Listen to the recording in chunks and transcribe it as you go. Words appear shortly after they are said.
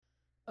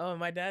Oh,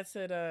 my dad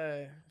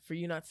said for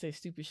you not to say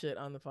stupid shit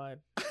on the pod.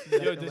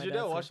 Yo, did your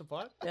dad watch the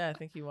pod? Yeah, I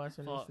think he watched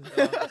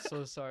it.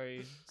 So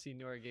sorry,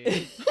 Senior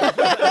Gay.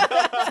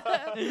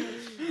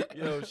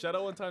 Yo, shout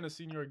out one time to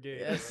Senior Gay.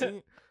 Yeah,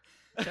 shout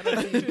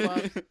out to you,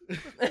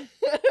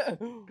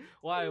 Pop.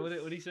 Why? What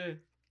did he say?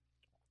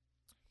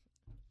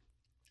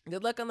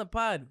 Good luck on the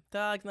pod.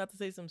 Tell Alex not to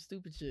say some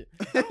stupid shit.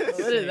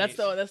 That's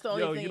the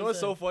only Yo, thing. you know what's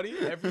so funny?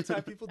 Every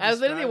time people I was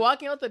literally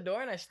walking out the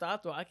door and I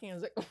stopped walking. I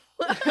was like,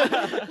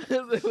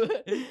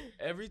 what?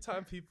 Every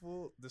time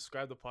people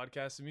describe the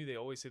podcast to me, they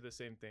always say the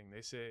same thing.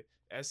 They say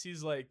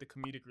Essie's like the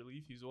comedic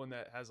relief. He's the one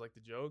that has like the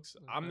jokes.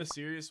 Okay. I'm the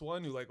serious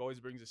one who like always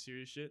brings the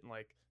serious shit and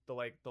like the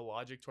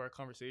logic to our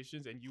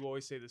conversations. And you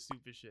always say the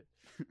stupid shit.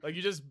 Like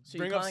you just So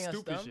bring you're up calling us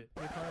stupid dumb? shit.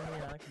 You're calling me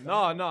and Alex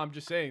dumb? No, I'm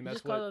just saying You that's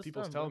just call what us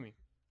people dumb, tell bro. me.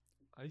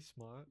 I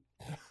smart.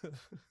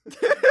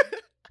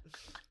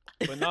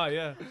 But nah,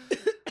 yeah.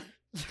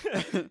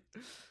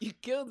 You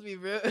killed me,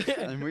 bro.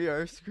 And we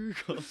are screw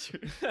culture.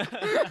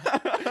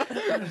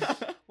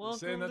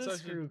 Welcome that's to actually-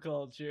 Screw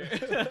Culture.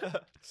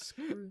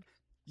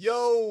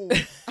 Yo.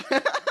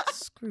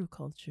 Screw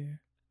Culture,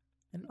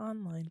 an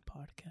online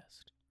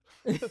podcast.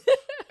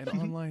 An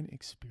online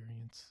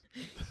experience.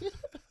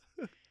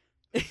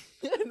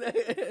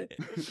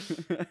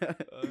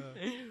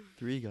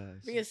 Three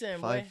guys, Bring us in,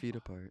 5 boy. feet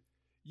apart.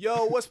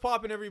 Yo, what's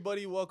poppin',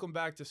 everybody? Welcome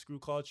back to Screw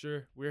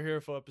Culture. We're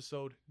here for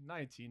episode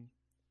 19.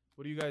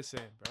 What are you guys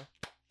saying, bro?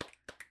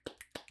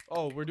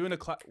 Oh, we're doing a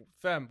clap.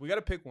 Fam, we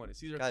gotta pick one.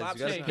 It's either Guys, clap you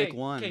gotta or Hey, pick hey,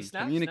 one. hey,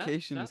 snap,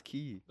 Communication snap, is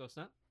key. Go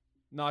snap.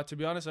 Nah, to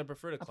be honest, I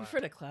prefer to I clap.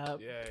 prefer to clap.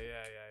 Yeah.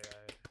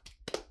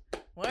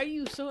 Why are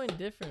you so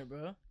indifferent,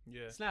 bro?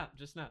 Yeah. Snap.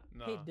 Just snap.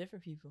 No. Hate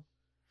different people.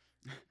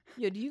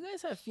 Yo, do you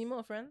guys have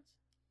female friends?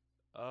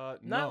 No,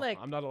 Not like-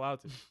 I'm not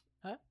allowed to.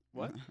 Huh?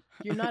 What?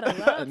 You're not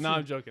allowed to. No,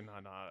 I'm joking.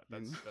 No,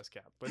 that's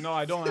cap. But no,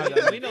 I don't have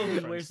that. We know many who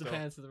friends wears the still.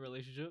 pants in the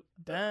relationship.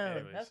 Damn,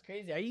 Anyways. that's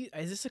crazy.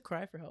 Is this a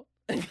cry for help?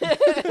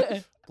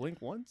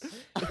 Blink once.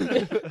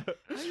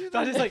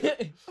 That is like.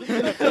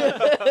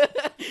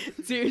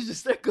 Tears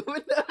just start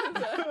going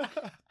down.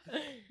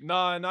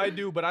 Nah, I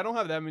do, but I don't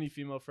have that many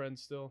female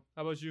friends still.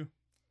 How about you?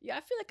 Yeah,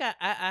 I feel like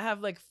I have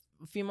like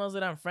females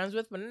that I'm friends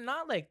with, but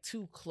not like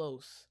too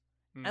close.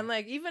 Mm. And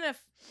like even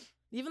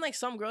like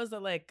some girls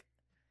that like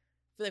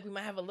feel like we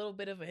might have a little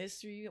bit of a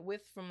history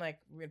with from like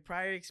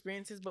prior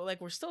experiences, but like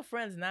we're still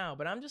friends now.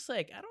 But I'm just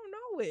like I don't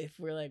know if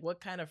we're like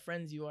what kind of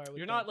friends you are. With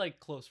You're them. not like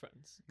close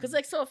friends. Cause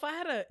like so if I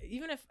had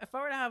even if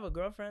I were to have a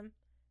girlfriend,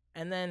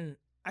 and then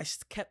I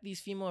kept these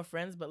female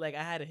friends, but like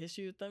I had a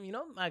history with them, you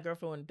know, my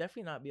girlfriend would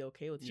definitely not be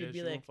okay with. She'd Yeah, be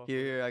she like, won't fuck with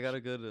Here, it. I got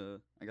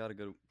a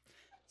good.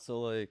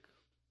 So like,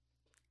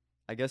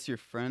 I guess your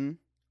friend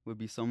would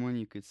be someone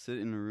you could sit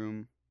in a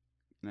room,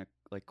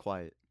 like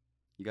quiet.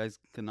 You guys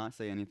could not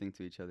say anything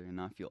to each other and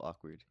not feel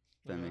awkward.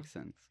 If that Uh-huh. makes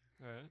sense.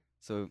 All right.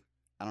 So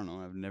I don't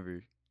know. I've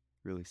never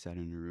really sat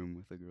in a room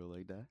with a girl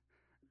like that.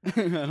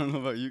 I don't know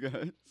about you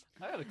guys.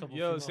 I got a couple.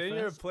 Yo, female say you're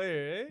a friends.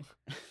 player,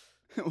 eh?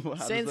 Well,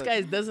 how saying does this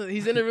that- guy doesn't.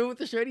 He's in a room with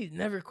the shorty. He's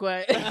never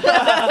quiet.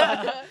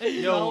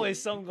 There's Yo.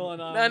 always something going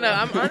on.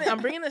 No, bro. I'm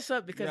bringing this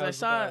up because Yeah, it's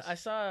the best. I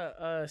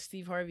saw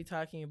Steve Harvey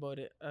talking about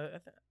it.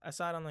 I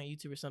saw it on like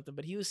YouTube or something,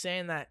 but he was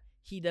saying that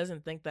he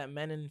doesn't think that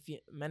men and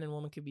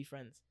women could be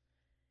friends.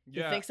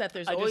 Yeah. He thinks that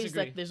there's I always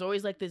disagree.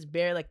 like this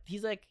bear. Like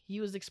he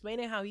was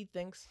explaining how he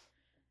thinks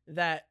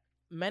that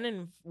men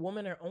and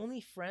women are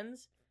only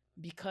friends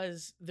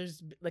because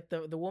there's like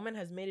the woman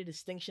has made a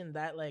distinction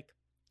that like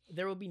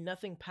there will be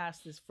nothing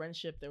past this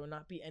friendship. There will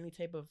not be any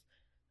type of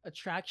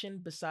attraction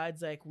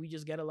besides like we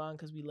just get along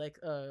because we like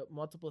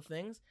multiple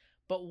things.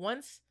 But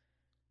once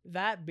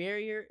that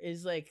barrier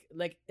is like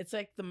it's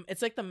like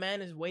the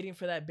man is waiting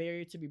for that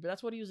barrier to be. But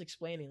that's what he was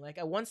explaining. Like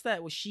once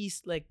that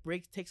she's like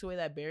takes away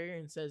that barrier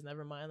and says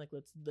never mind, like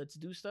let's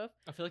do stuff.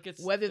 I feel like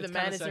it's Whether it's the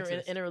man kinda is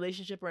sexist. in a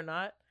relationship or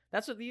not.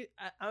 That's what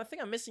I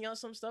think I'm missing out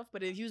some stuff.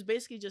 But he was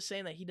basically just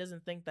saying that he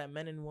doesn't think that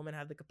men and women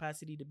have the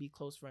capacity to be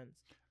close friends.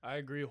 I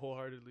agree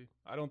wholeheartedly.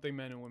 I don't think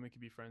men and women can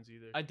be friends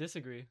either. I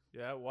disagree.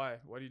 Yeah, why?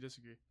 Why do you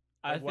disagree?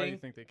 I Like, why do you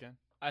think think they can?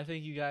 I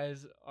think you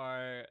guys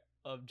are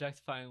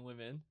objectifying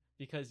women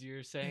because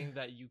you're saying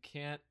that you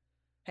can't.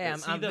 Hey,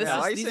 Let's see I'm the this Yeah,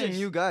 is I these saying are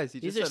you guys. He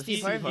these just are said Steve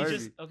Steve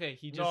Harvey. Harvey.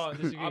 He just No,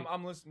 disagreed.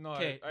 I'm listening. No,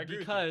 Okay, I agree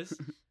with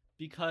you.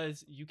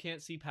 because you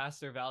can't see past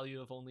their value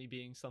of only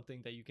being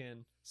something that you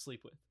can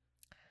sleep with.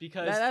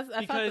 Because I thought the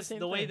because same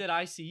the way thing. that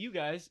I see you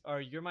guys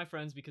are you're my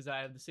friends because I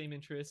have the same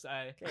interests.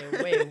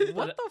 Okay, wait,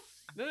 what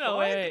the No,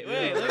 wait.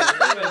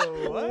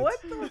 Yo,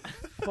 what the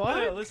fuck?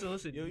 No,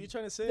 listen. Yo, you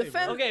trying to say? The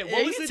fam- bro? Okay, are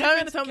what was you the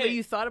telling difference- me okay,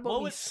 you thought about what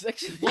me was-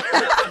 sexually?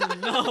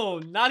 No,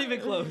 not even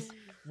close.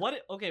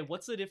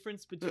 What's the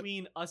difference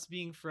between us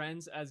being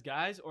friends as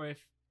guys or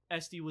if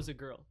Esty was a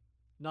girl?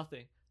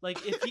 Nothing. Like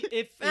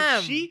if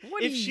Fam, she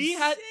what are you saying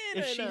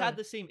right now? had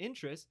the same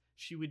interests,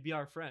 she would be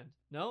our friend.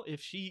 No,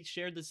 if she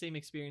shared the same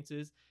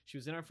experiences, she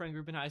was in our friend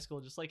group in high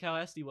school, just like how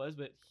Esty was,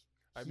 but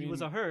he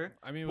was a her.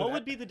 I mean, What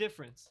would be the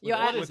difference? Yo,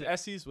 What with is it?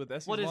 Essie's What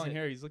is long it?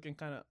 hair? He's looking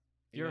kind of.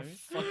 You're a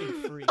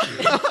fucking freak.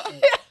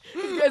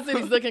 This guy said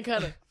he's looking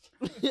kind of.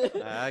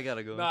 I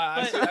gotta go. Nah,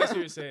 I see what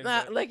you're saying.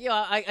 Nah, but- like yo,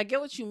 I get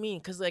what you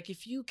mean, cause like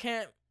if you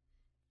can't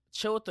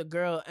chill with a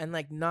girl and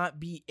like not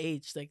be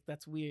H, like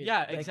that's weird. Yeah,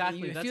 Like,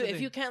 exactly, If that's you the if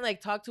you thing. can't like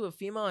talk to a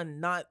female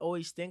and not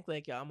always think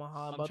like yo, I'm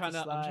about to slide.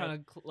 I'm trying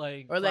to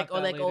like or like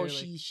clap that oh later,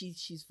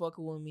 she's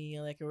fucking with me,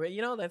 or like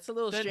you know that's a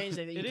little Then strange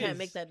that you it can't is.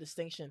 make that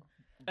distinction.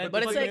 And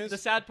but the it's thing like- the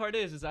sad part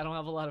is I don't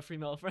have a lot of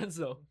female friends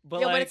though. But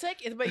Yeah, like, but it's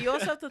like but you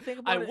also have to think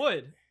about I it.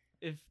 would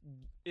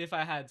if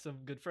I had some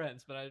good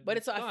friends, but I But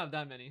it's- don't I- have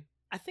that many.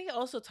 I think it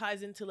also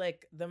ties into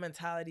like the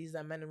mentalities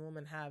that men and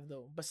women have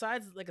though.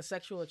 Besides like a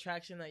sexual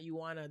attraction that you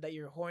wanna that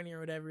you're horny or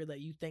whatever, that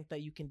you think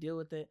that you can deal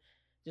with it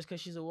just because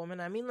she's a woman.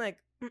 I mean like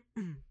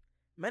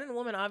men and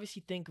women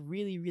obviously think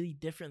really, really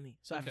differently.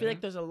 So I Okay. feel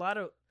like there's a lot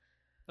of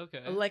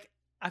Okay. like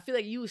I feel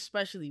like you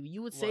especially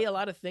you would say What? a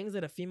lot of things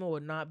that a female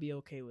would not be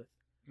okay with.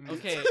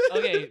 Okay,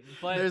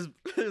 but There's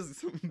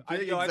some I-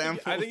 big yo, I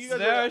examples. think you guys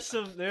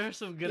there are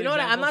some good. You know what?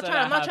 I'm not examples trying.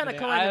 that I'm not are trying to happening.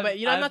 come at you, but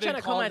you know I'm I've not trying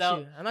been to come at called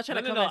you. I'm not trying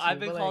No, to no, come no. at you. I've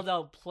been but, called like,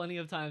 out plenty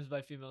of times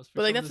by females. For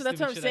But like some of the that's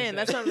what I'm stupid shit I saying. say.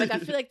 That's what like I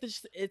feel like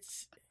this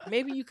it's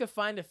maybe you could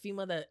find a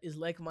female that is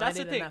like minded. That's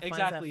the thing, and that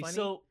exactly. Finds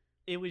that funny. So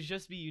it would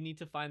just be you need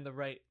to find the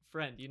right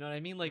friend. You know what I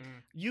mean? Like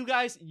Mm. you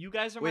guys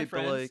are my Wait, but,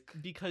 friends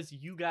like- because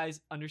you guys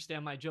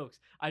understand my jokes.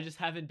 I just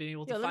haven't been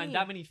able to Yo, let find me-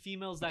 that many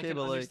females that Okay, can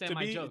but, like, understand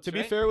my jokes. to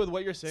be right? fair with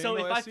what you're saying, So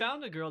though, if I Essie,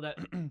 found a girl that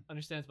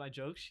understands my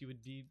jokes, she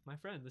would be my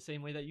friend, the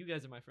same way that you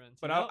guys are my friends.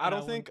 but you know? I And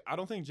don't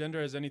wouldn't- think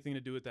gender has anything to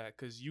do with that,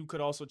 because you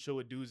could also chill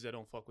with dudes that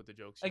don't fuck with the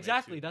jokes. you make,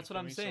 exactly. too, That's you what feel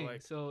I'm me? So, saying.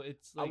 like, So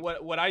it's like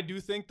what I do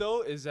think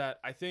though is that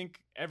I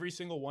think every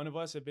single one of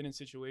us have been in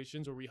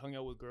situations where we hung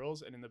out with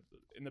girls, and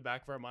in the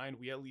back of our mind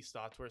we at least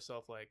thought to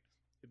ourselves like,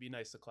 it'd be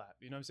nice to clap,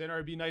 you know what I'm saying, or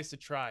it'd be nice to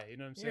try, you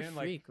know what I'm You're saying? a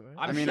Like, freak, right?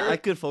 I'm I mean, sure- I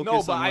could focus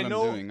No, but on what I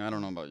know- I'm doing. I don't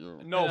know about you.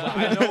 no,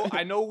 Yeah. but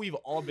I know we've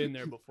all been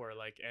there before,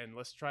 like, and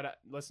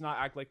let's not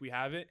act like we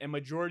haven't. And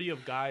majority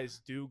of guys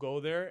do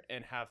go there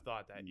and have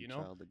thought that, you know,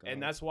 Child of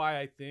and God. that's why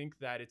I think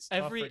that it's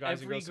tough Every- for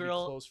guys and every girls to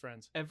girl- be close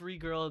friends. every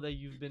girl that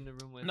you've been in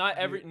the room with. Not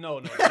you- every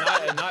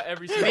not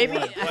every single Maybe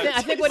one.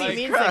 I think what he like,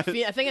 means like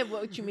I think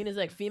what you mean is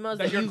like females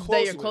that you're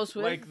close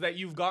with. like that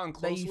you've gotten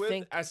close you with.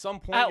 think- At some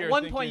point, At you're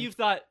one thinking, point, you've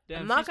thought,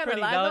 damn, I'm not she's gonna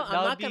pretty. lie That though. would- that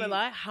I'm would not gonna be-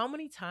 lie. How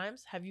many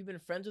times have you been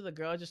friends with a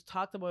girl, just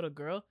talked about a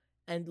girl,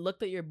 and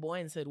looked at your boy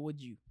and said, "Would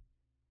you?"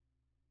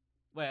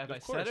 Wait, have Of I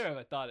course. said it or have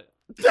I thought it?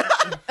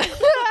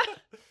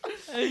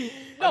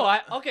 No,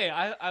 I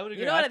would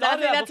agree. You know I've what? thought I of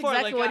think that that's before.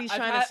 exactly like, what he's I've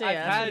trying had, to say. I've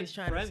That's what had he's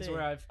trying to friends say.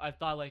 where I've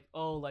thought like,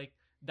 oh, like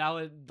that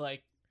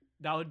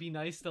would be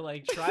nice to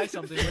like try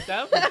something with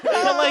them. But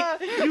like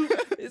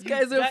This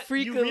guy's a that-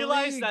 freak You of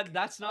realize league. that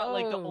that's not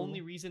like the Oh.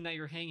 only reason that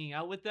you're hanging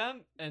out with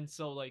them, and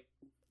so like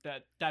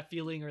that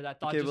feeling or that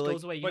thought Okay, just but, like-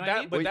 goes away. You But know what I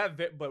that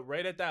mean? but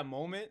right at that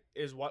moment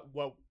is what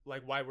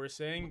like why we're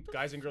saying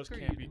guys and girls fuck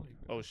are can't you be. doing?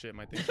 Oh shit,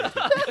 my thing's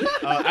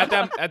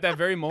at that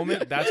very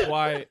moment.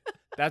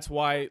 That's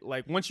why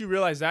like once you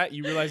realize that,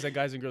 you realize that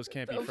guys and girls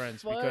can't be The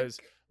friends fuck? because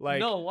like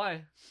No,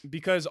 why?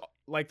 because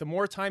like the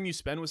more time you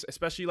spend with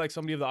especially like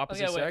somebody of the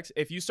opposite Okay, wait. sex,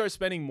 if you start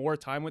spending more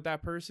time with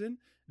that person,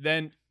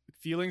 then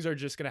feelings are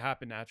just gonna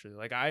happen naturally.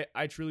 Like I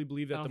truly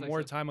believe I that don't the think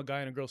more so. time a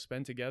guy and a girl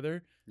spend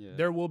together, Yeah.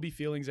 there will be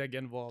feelings that get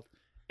involved.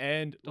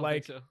 And Don't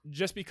like think so.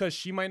 just because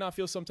she might not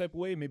feel some type of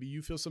way, maybe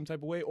you feel some type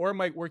of way, or it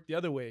might work the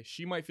other way.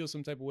 She might feel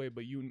some type of way,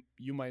 but you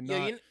might Yo,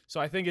 not. you kn- So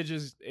I think it's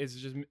just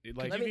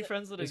like Could you be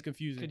friends with it's a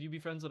confusing. Could you be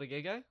friends with a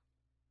gay guy?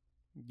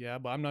 Yeah,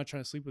 but I'm not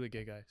trying to sleep with a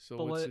gay guy. So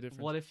But what's the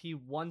difference? what if he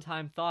one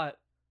time thought,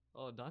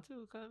 oh, Dante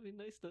would kind of be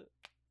nice to,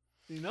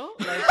 you know,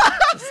 like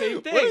the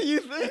same thing. What do you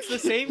think? It's the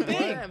same thing.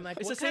 Damn, like,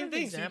 It's what the same kind of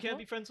thing. So you example? can't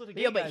be friends with a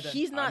gay Yeah, guy. but then.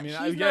 he's not. I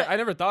mean, he's not. I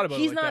never thought about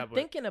He's it like not that. But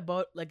thinking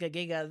about like a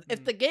gay guy.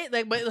 If the gay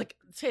like, but like,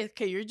 say,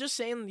 okay, you're just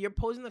saying you're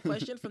posing the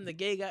question from the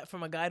gay guy,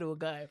 from a guy to a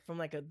guy, from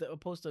like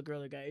opposed to a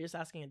girl or guy. You're just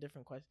asking a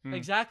different question. Mm.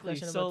 Exactly.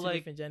 Question So about two like,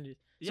 different genders.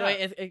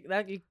 yeah. So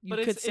that you but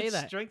could it's, say it's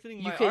that. strengthening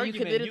You my could- you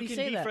argument. could literally you can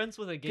say be that. friends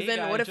with a gay 'Cause then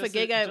guy. what if a just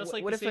gay guy- Just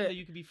like what the if same a- that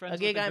you could be friends A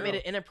gay with guy girl. made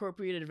an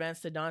inappropriate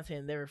advance to Dante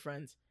and they were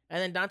friends. And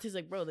then Dante's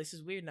like, bro, this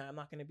is weird now. I'm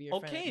not gonna be your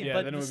friend. Okay, Yeah,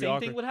 but then it the would be same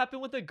thing awkward. would happen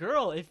with a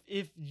girl if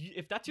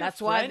that's your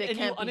That's why friend they and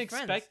you can't be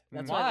friends. unexpect.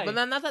 That's why? But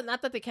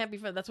not that they can't be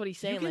friends. That's what he's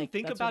saying. You can like,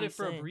 think that's about what it he's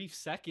for a saying. brief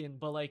second,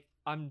 but like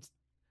I'm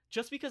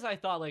just because I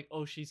thought like,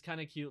 oh, she's kind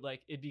of cute,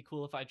 like it'd be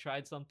cool if I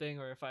tried something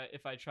or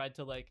if I tried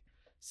to like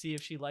see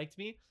if she liked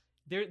me.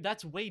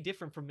 That's way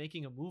different from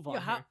making a move on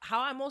Yeah, her. how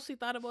I mostly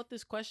thought about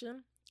this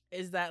question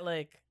is that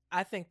like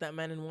I think that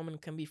men and women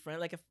can be friends.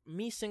 Like if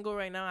me single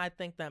right now, I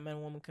think that men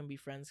and women can be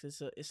friends.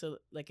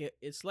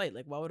 It's light.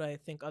 Like why would I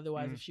think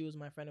otherwise Mm. if she was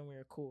my friend and we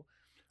were cool?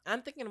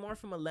 I'm thinking more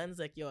from a lens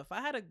like, yo, if I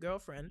had a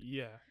girlfriend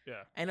yeah.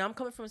 and I'm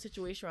coming from a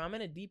situation where I'm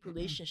in a deep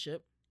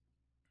relationship,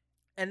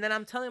 and then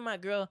I'm telling my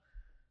girl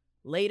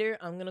later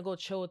I'm gonna go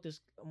chill with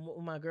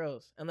my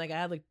girls, and like I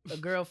have like a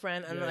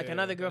girlfriend and Yeah, like yeah,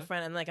 another okay.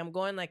 girlfriend, and like I'm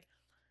going like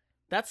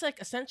that's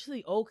like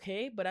essentially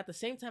okay, but at the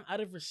same time,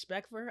 out of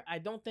respect for her, I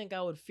don't think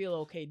I would feel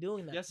okay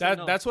doing that. Yes, and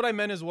no. That's what I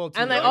meant as well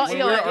too. And like, Like, oh, when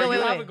yo, we're yo, arguing- wait,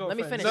 You have a wait, let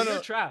me girlfriend, finish. so No, you're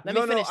no. trapped. Let me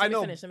No, no, finish. I Let me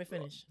know. finish. Let me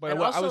finish. But And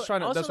what I was also- trying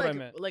to- also, that's what I like,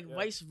 meant. Like Yeah.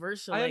 vice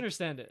versa. I Like,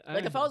 understand it.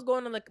 like if I was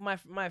going to like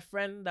my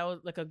friend that was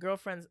like a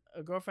girlfriend's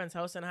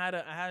house, and I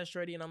had a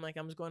shorty, and I'm like,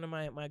 I'm just going to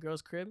my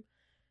girl's crib,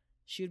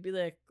 she would be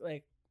like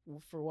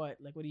for what?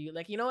 Like, what do you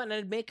like? You know, and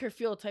it'd make her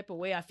feel a type of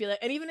way. I feel like,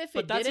 and even if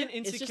But it that's an didn't,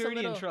 it's just a insecurity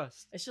little, and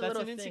trust. it's a That's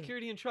little an thing.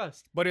 insecurity and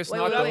trust. But it's Wait,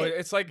 not wait, though. wait.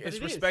 It's like But it's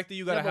it is. respect that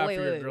you gotta Yeah, but have wait,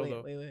 for your wait, girl wait,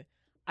 though. wait.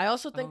 I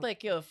also think Um,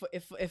 like, yo,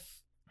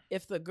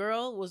 if the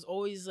girl was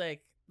always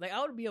like I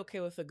would be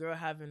okay with a girl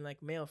having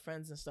like male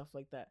friends and stuff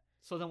like that.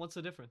 So then what's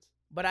the difference?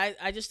 But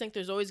I just think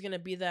there's always gonna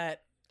be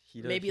that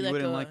maybe he like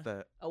wouldn't a- like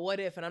that. a what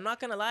if, and I'm not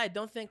gonna lie, I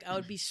don't think I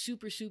would be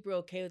super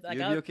okay with like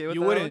You'd I be would, okay with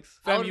You that, wouldn't, Alex?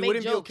 I fam. would You make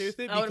wouldn't jokes. be okay with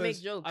it I would make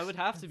because jokes. I would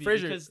have to be.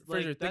 Fraser, because, Fraser,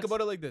 like, think that's-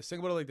 about it like this. Think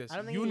about it like this. I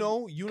don't think You you-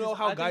 know 'cause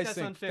how I think guys that's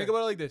think. unfair. Think about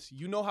it like this.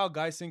 You know how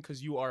guys think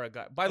because you are a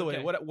guy. By the way,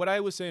 Okay. what I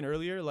was saying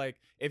earlier, like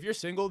if you're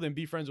single, then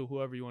be friends with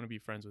whoever you want to be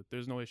friends with.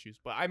 There's no issues.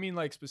 But I mean,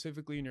 like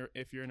specifically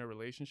if you're in a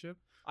relationship.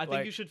 I think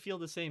like- you should feel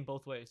the same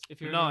both ways. If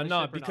you're in a No, relationship or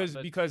not,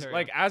 because but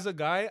like carry on. as a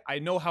guy, I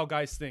know how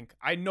guys think.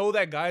 I know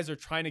that guys are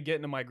trying to get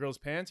into my girl's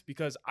pants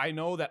because I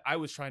know that I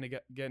was trying to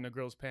get in a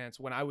girl's pants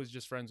when I was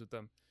just friends with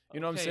them. You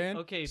know what I'm Okay, saying?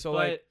 Okay, So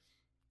but like,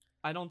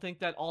 I don't think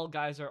that all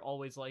guys are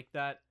always like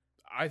that.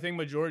 I think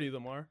majority of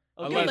them are.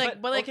 Okay, Unless-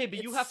 like- but, like, okay,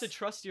 but you have to it's-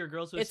 trust your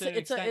girl to a it's a- certain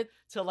it's a- extent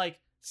to like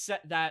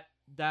set that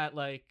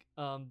like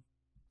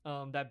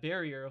that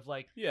barrier of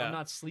like Yeah. I'm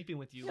not sleeping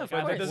with you. Yeah, Like, of I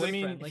have But a that doesn't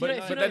mean. boyfriend. Like, you But, don't- you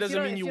know if but you that don't-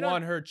 doesn't mean if you you don't-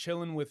 want her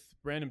chilling with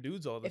random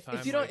dudes all the If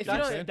time. you don't- like, if you know you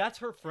what I'm don't- saying? that's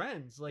her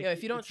friends. Like yeah,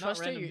 if you don't it's not trust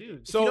her, random if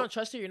dudes. you So- don't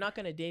trust her, you're not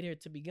gonna date her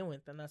to begin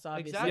with, and that's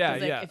obvious. Exactly. Because,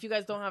 Yeah, like, yeah. if you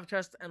guys don't have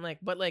trust and like,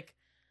 but like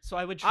So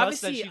I would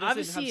trust that she doesn't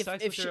obviously, have if-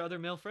 sex if with she- her other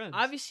male friends.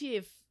 obviously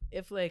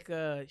if like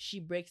she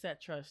breaks that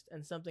trust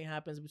and something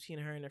happens between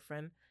her and her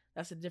friend,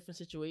 that's a different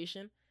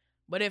situation.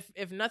 But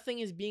if nothing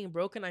is being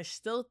broken, I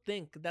still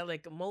think that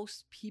like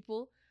most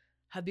people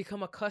have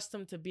become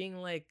accustomed to being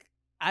like,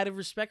 out of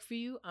respect for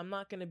you, I'm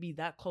not gonna be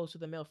that close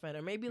with a male friend,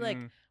 or maybe like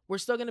Mhm. we're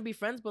still gonna be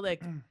friends, but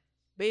like,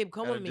 babe,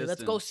 come At a with me,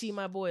 let's go distance. see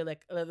my boy.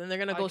 Like, then they're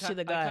gonna go see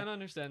the I guy. kind of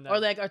understand that. Or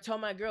like, or tell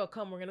my girl,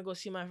 come, we're gonna go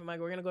see we're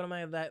gonna go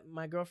to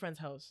my girlfriend's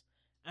house,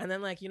 and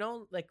then like, you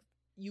know, like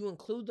you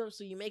include them,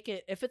 so you make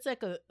it, if it's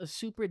like a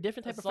super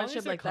different type As of long as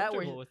friendship they're like that,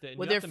 where comfortable with it, and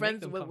with you their have to make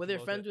friends, them with their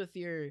comfortable friends with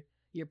with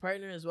your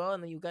partner as well,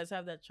 and then you guys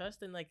have that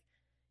trust, and like,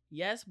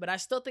 yes, but I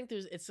still think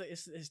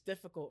it's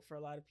difficult for a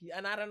lot of people,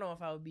 and I don't know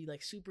if I would be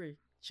like super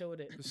chill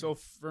with it. So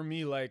for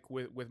me, like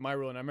with my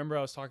role, and I remember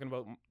I was talking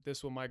about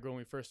this with my girl when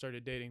we first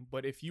started dating.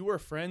 But if you were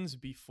friends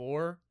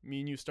before me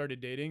and you started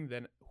dating,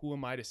 then who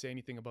am I to say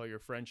anything about your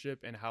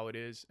friendship and how it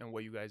is and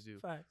what you guys do?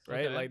 Facts.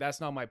 Right? Okay. Like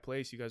that's not my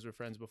place. You guys were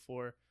friends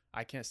before.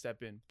 I can't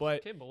step in.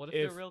 But Okay, but what if,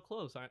 if- they're real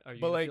close? Are you but,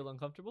 gonna like- feel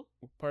uncomfortable?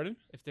 pardon?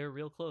 If they're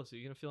real close, are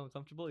you gonna feel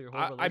uncomfortable your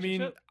whole I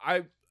mean,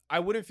 relationship? I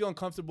wouldn't feel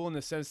uncomfortable in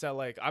the sense that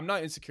like I'm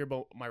not insecure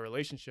about my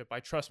relationship. I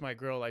trust my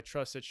girl. I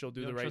trust that she'll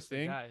do You the don't right trust the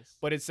thing. guys.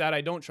 But it's that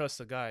I don't trust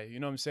the guy. You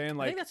know what I'm saying? I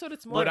Like think that's what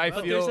it's more. but I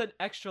about. But there's feel- an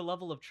extra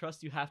level of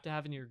trust you have to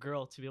have in your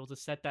girl to be able to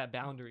set that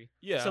boundary.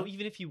 yeah. So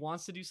even if he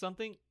wants to do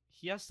something,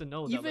 he has to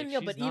know that even like, yeah,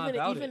 she's but not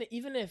about it.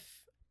 even if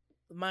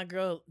my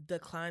girl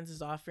declines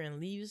his offer and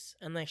leaves,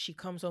 and like she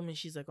comes home and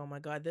she's like, "Oh my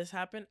god, this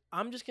happened,"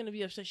 I'm just gonna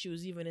be upset she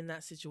was even in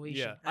that situation.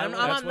 Yeah, And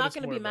that's I'm what not it's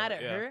gonna more be mad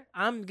about, at yeah. her.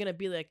 I'm gonna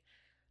be like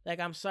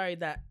I'm sorry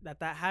that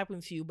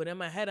happened to you, but in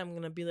my head I'm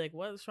gonna be like,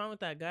 what's wrong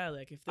with that guy?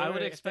 Like if they I would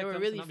were, expect if they were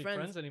them really to not be friends,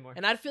 friends anymore.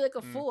 and I'd feel like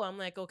a Mm. fool. I'm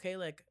like, okay,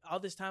 like all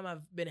this time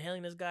I've been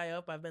hailing this guy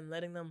up, I've been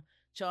letting them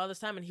chill all this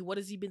time, and what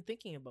has he been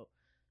thinking about?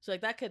 So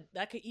like that could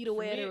eat For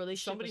away at me, a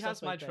relationship. somebody and has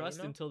stuff my like that, trust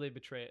you know? until they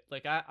betray it.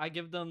 Like I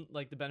give them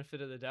like the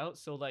benefit of the doubt.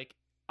 So like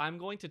I'm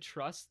going to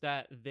trust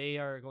that they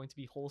are going to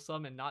be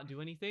wholesome and not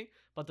do anything.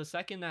 But the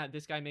second that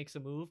this guy makes a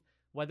move,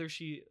 whether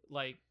she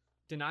like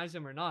denies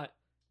him or not,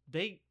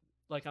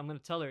 I'm gonna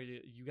tell her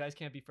you guys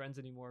can't be friends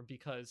anymore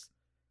because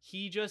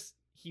he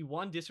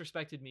one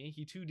disrespected me,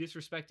 he two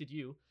disrespected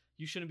you.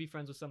 You shouldn't be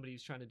friends with somebody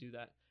who's trying to do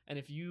that. And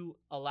if you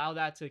allow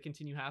that to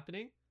continue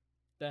happening,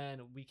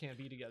 then we can't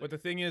be together. But the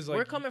thing is, We're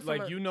like, coming from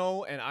like a- you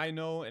know, and I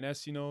know, and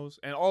SC knows,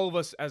 and all of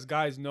us as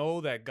guys know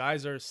that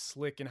guys are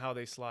slick in how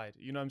they slide.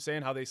 You know what I'm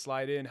saying? How they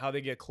slide in, how they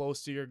get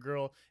close to your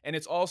girl, and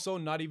it's also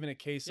not even a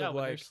case yeah, of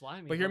when they're like.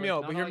 slimy, But hear me like,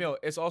 out. not But hear all me like- out.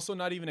 It's also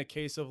not even a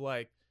case of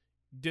like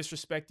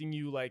disrespecting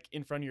you like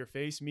in front of your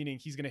face, meaning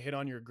he's gonna hit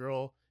on your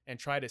girl and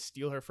try to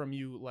steal her from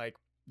you like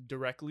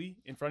directly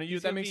in front of you. He's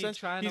If that gonna makes be sense.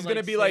 trying to, He's like,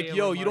 gonna be say like, or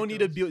 "Yo, you don't remark need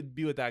to those-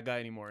 be with that guy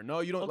anymore. No,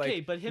 you don't Okay,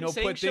 like." but him you know,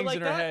 saying put shit things like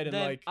in her that, head and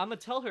then like. I'm gonna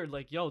tell her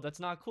like, "Yo, that's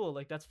not cool.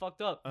 Like that's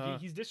fucked up. Uh-huh.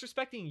 He's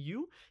disrespecting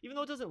you, even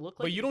though it doesn't look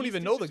like." But you don't he's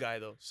even know the disres- guy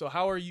though. So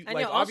how are you? And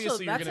Like yeah, also,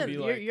 obviously you're that's gonna be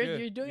you're, like, you're, yeah,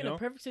 you're doing you know? a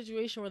perfect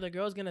situation where the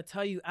girl's gonna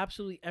tell you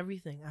absolutely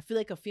everything. I feel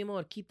like a female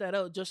would keep that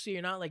out just so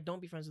you're not like,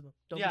 don't be friends with them.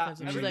 Don't be Yeah, friends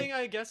with them. She's everything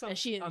like, I guess I'm, and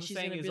she's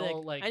saying gonna is be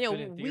all like and yo, good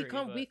in theory, we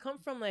but- come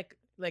from like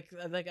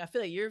I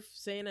feel like you're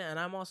saying it and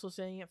I'm also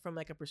saying it from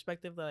like a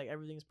perspective that like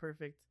everything's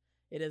perfect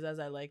it is as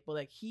I like, but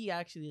like he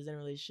actually is in a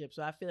relationship,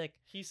 so I feel like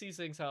He sees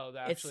things how they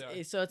actually are.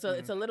 it's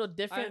a little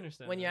different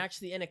understand when you're that.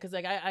 actually in it, because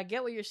like I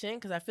get what you're saying,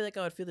 because I feel like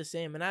I would feel the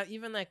same, and I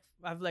even like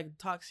I've like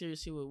talked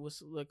seriously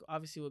with like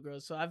obviously with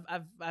girls, so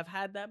I've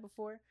had that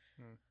before,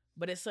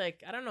 but it's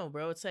like I don't know,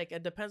 bro. It's like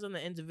it depends on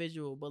the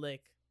individual, but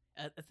like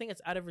I think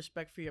it's out of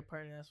respect for your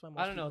partner. That's why most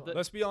I don't know, people-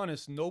 Let's be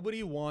honest.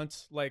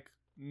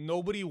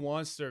 Nobody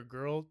wants their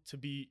girl to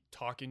be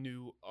talking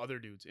to other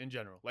dudes in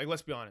general. Like,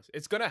 let's be honest.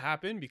 It's going to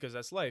happen because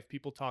that's life.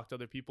 People talk to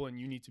other people and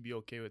you need to be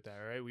okay with that,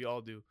 right? We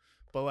all do.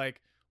 But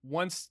like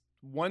once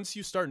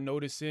you start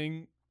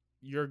noticing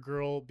your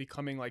girl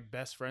becoming like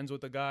best friends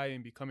with a guy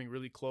and becoming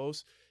really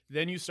close,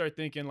 then you start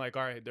thinking like,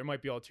 all right, there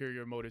might be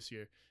ulterior motives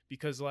here,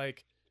 because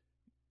like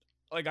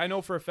I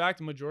know for a fact,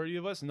 the majority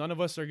of us, none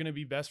of us are going to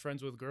be best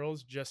friends with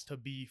girls just to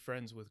be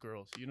friends with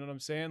girls. You know what I'm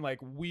saying? Like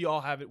we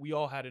all have it. We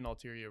all had an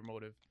ulterior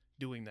motive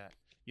doing that,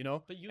 you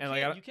know? But you And,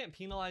 can't like, you can't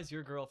penalize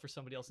your girl for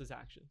somebody else's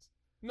actions.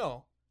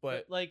 No,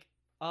 but like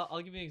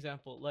I'll give you an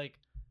example. Like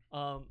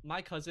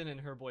my cousin and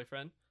her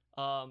boyfriend,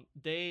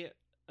 they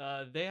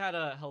had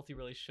a healthy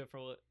relationship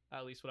for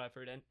at least what I've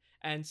heard,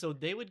 and so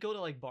they would go to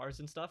like bars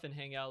and stuff and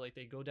hang out. Like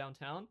they go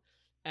downtown,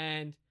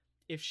 and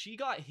if she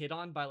got hit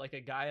on by like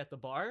a guy at the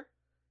bar,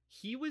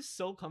 he was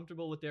so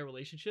comfortable with their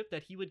relationship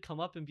that he would come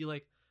up and be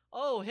like,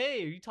 oh,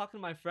 hey, are you talking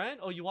to my friend?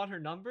 Oh, you want her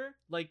number?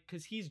 Like,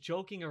 because he's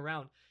joking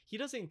around. He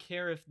doesn't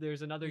care if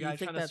there's another You guy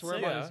think trying to that's swerve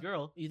sick? on Yeah. his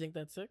girl. You think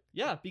that's sick?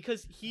 Yeah,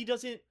 because he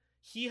doesn't.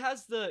 He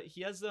has the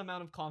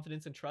amount of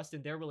confidence and trust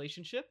in their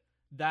relationship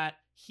that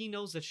he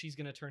knows that she's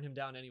gonna turn him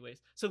down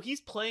anyways. So he's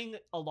playing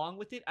along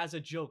with it as a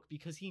joke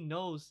because he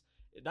knows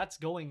that's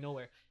going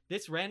nowhere.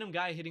 This random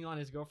guy hitting on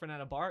his girlfriend at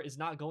a bar is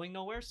not going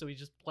nowhere, so he's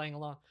just playing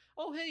along.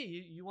 Oh, hey,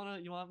 you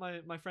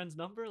want my friend's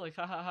number? Like,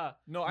 ha ha ha.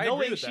 no, I Knowing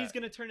agree with she's that.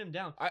 gonna turn him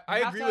down. I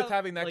You have agree to with have,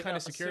 having that like, kind a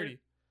of security. certain-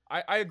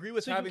 I agree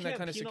with So you having that can't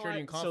kind of security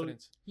and penalize- so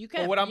confidence. You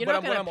can't. what I'm- you're but not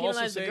I'm- gonna what I'm also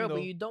penalize the saying, girl, but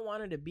though- you don't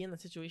want her to be in the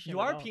situation. You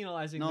at are all.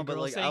 penalizing No, the but,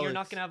 girl, like, saying you're not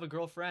Alex- gonna have a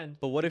girlfriend.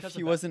 But what if because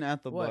he of that. wasn't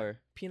at the What?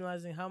 bar?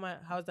 Penalizing? How's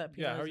that penalizing?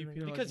 Yeah, how are you the-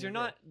 penalizing? Because your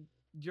girl?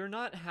 you're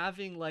not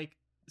having like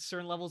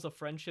certain levels of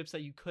friendships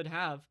that you could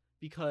have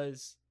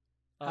because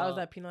How is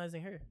that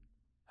penalizing her?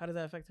 How does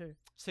that affect her?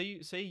 say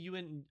you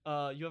and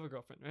you have a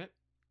girlfriend, right?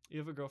 You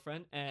have a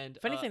girlfriend, and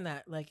If anything,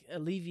 that like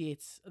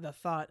alleviates the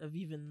thought of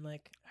even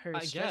like her.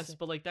 I guess, stressing.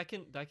 but like that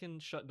can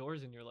shut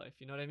doors in your life.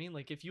 You know what I mean?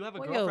 Like if you have a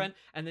Well, yo. girlfriend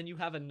and then you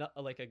have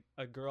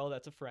a girl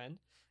that's a friend,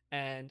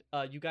 and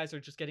you guys are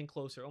just getting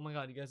closer. Oh my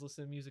god, you guys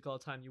listen to music all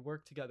the time. You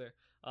work together.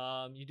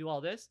 You do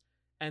all this,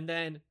 and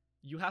then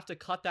you have to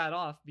cut that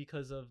off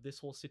because of this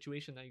whole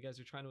situation that you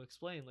guys are trying to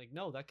explain. Like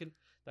no, that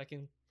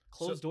can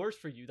close So- doors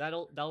for you.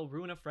 That'll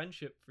ruin a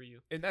friendship for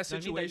you. In that You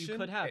know what I mean? situation, that you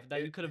could have it- that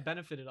you it- could have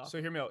benefited off.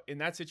 So hear me out. In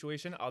that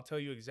situation, I'll tell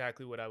you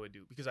exactly what I would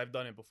do because I've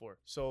done it before.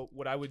 So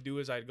what I would do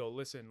is I'd go,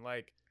 listen,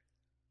 like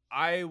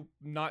I'm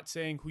not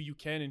saying who you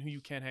can and who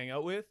you can't hang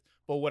out with,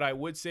 but what I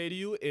would say to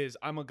you is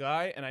I'm a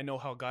guy and I know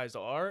how guys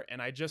are,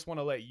 and I just want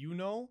to let you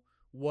know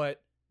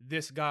what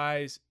this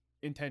guy's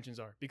intentions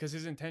are, because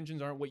his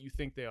intentions aren't what you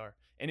think they are.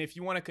 And if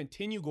you want to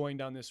continue going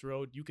down this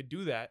road, you could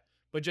do that,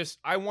 but just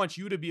I want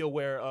you to be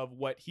aware of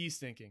what he's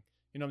thinking.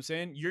 You know what I'm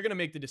saying? You're gonna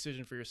make the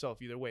decision for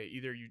yourself either way.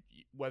 Either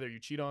whether you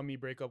cheat on me,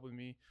 break up with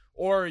me,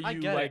 or I you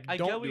get it. like I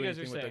get don't what do you guys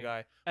are anything with the saying.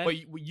 guy. And-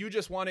 But you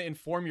just want to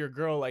inform your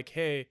girl like,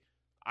 hey,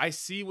 I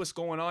see what's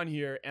going on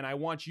here, and I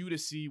want you to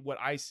see what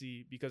I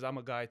see because I'm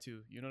a guy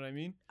too. You know what I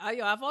mean?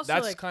 I've also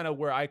That's like kind of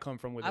where I come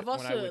from with I've it.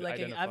 also when I would like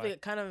identify.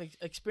 I've kind of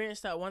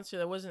experienced that once.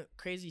 That wasn't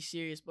crazy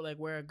serious, but like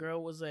where a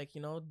girl was like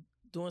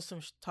doing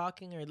some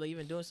talking or like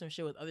even doing some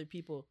shit with other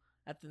people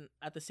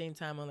at the same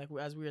time, and like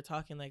as we were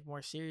talking like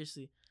more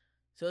seriously.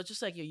 So it's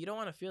just like you don't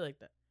want to feel like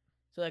that.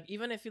 So like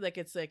even if you like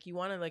it's like you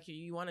want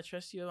to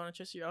trust you,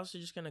 you're also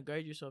just gonna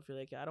guard yourself. You're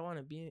like I don't want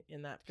to be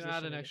in that Gonna position. add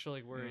an again. extra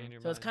like worry in your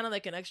So mind. it's kind of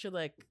like an extra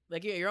like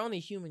you're only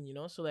human,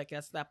 So like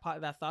that's that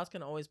thoughts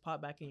can always pop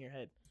back in your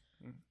head.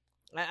 Mm.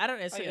 I don't.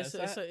 It's I a guess.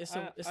 it's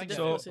a I get difficult it,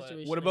 but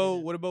situation. What to be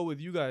in. about with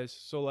you guys?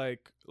 So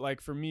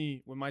like for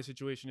me, when my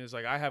situation is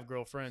like I have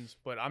girlfriends,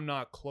 but I'm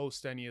not close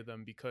to any of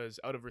them because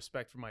out of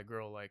respect for my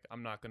girl, like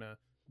I'm not gonna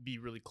be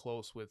really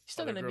close with You're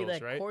still other gonna girls, be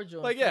like right?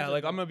 cordial. and Like yeah, friends with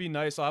like them. I'm gonna be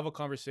nice. I'll have a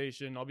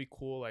conversation. I'll be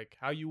cool, like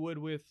how you would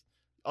with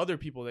other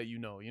people that you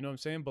know. You know what I'm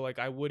saying? But like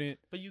I wouldn't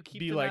but you keep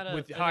be them like at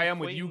with an how I am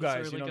with you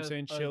acquaintance guys. or You know like what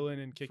I'm saying? a Chilling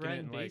and kicking it, friend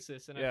and like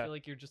basis, and I yeah. feel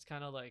like you're just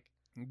kind of like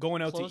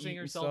going out to closing eat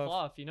and yourself stuff.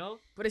 off, you know?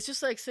 But it's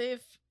just like say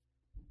if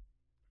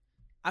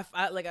I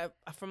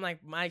from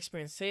like my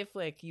experience, say if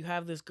like you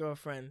have this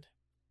girlfriend,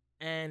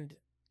 and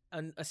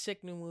a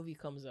sick new movie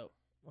comes out,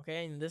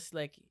 okay, and this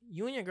like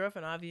you and your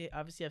girlfriend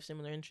obviously have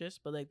similar interests,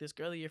 but like this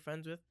girl that you're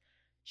friends with,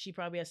 she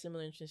probably has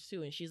similar interests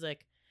too, and she's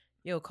like,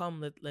 "Yo,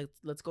 come,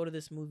 let's go to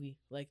this movie."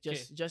 Like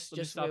just let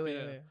me stop wait, you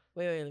wait, there.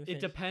 wait, let me It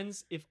finish.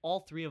 depends if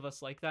all three of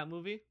us like that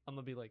movie. I'm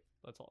gonna be like,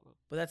 let's all go.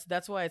 But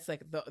that's why it's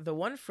like the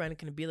one friend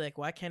can be like,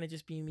 why can't it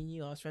just be me and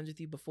you? I was friends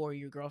with you before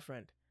your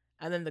girlfriend.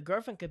 And then the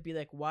girlfriend could be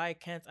like, why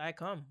can't I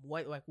come?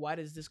 Why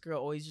does this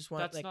girl always just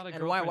want That's like not a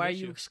and why are girlfriend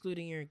you issue.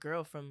 excluding your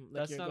girl from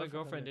like That's your not a girlfriend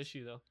from girlfriend this?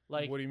 issue though.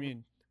 Like What do you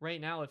mean? right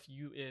now, if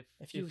you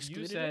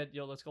excluded said, it?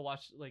 yo, let's go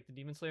watch like the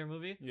Demon Slayer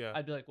movie, Yeah.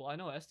 I'd be like, well, I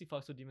know Esty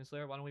fucks with Demon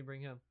Slayer. Why don't we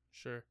bring him?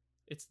 Sure.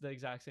 It's the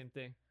exact same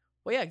thing.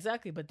 Well, yeah,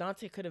 exactly. But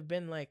Dante could have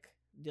been like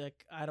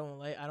I don't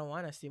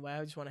want to see. Why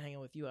I just want to hang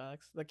out with you,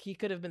 Alex. Like he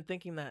could have been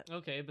thinking that,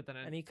 Okay, but then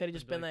and he could have I'd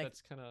just be been like,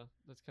 that's kind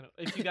of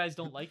if you guys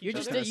don't like each you're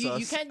just other. That's you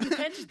us.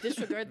 can't just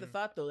disregard the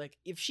thought though. Like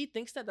if she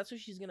thinks that, that's what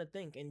she's gonna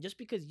think, and just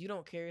because you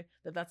don't care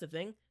that that's a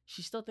thing,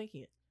 she's still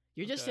thinking it.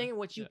 You're just Okay, saying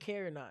what you yeah.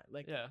 care or not.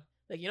 Like Yeah.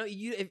 like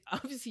if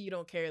obviously you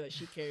don't care that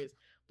she cares,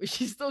 but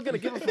she's still gonna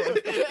give a fuck.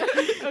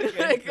 Okay,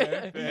 Like,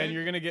 fair. And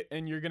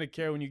you're gonna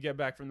care when you get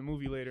back from the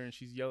movie later and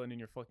she's yelling in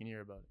your fucking ear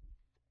about it.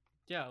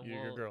 Yeah, well,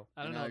 You're your girl.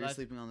 I don't And now know. you're That's,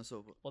 sleeping on the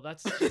sofa. well,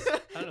 that's just,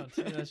 I don't know.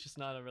 To me, that's just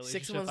not a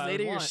relationship. 6 months I would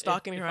later, you're want.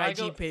 stalking If her I IG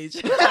go- page.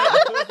 If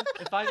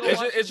I go It's watch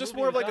just- the it's just movie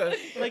more of like without-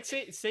 a- like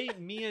say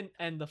me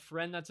and the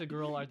friend that's a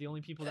girl are the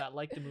only people that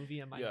like the movie,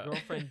 and my Yeah.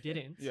 girlfriend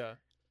didn't. Yeah.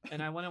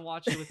 And I went and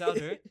watched it without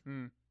her,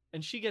 Mm.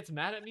 and she gets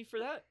mad at me for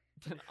that.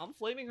 Then I'm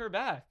flaming her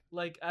back.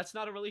 Like that's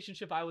not a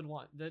relationship I would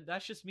want.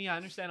 That's just me. I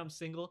understand I'm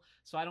single,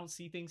 so I don't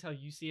see things how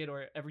you see it,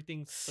 or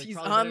everything's like, She's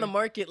probably on the better.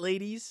 market,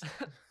 ladies.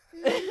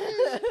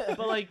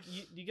 But like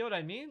you get what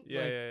I mean? Yeah,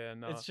 Like, yeah.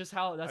 No. It's just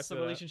how that's the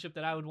feel that. relationship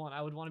that I would want.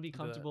 I would want to be I feel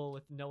that. comfortable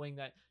with knowing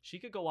that she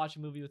could go watch a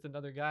movie with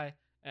another guy,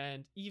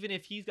 and even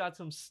if he's got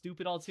some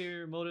stupid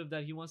ulterior motive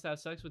that he wants to have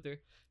sex with her,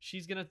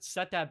 she's gonna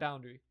set that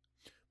boundary.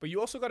 But you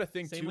also got to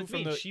think Same too with from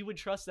me. the She would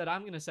trust that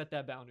I'm gonna set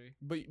that boundary.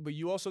 but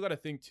you also got to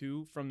think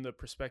too from the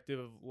perspective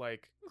of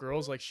like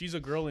girls. Like she's a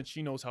girl and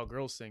she knows how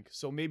girls think.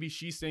 So maybe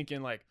she's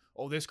thinking like,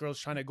 oh, this girl's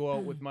trying to go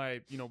out with my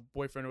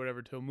boyfriend or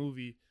whatever to a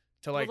movie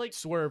to But, like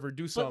swerve or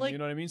do something. like, you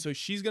know what I mean? So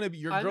she's gonna be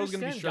your I girl's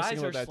gonna be understand stressing guys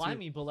about are that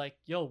slimy, too. but like,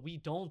 yo, we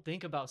don't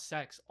think about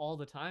sex all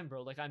the time,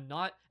 bro. Like, I'm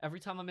not every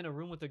time I'm in a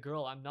room with a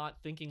girl, I'm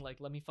not thinking like,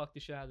 let me fuck the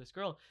shit out of this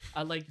girl.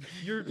 I like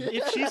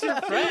if she's your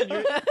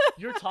friend,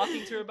 you're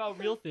talking to her about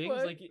real things.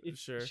 What? Like, if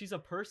Sure. she's a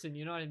person,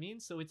 you know what I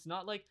mean? So it's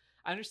not like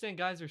I understand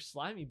guys are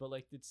slimy, but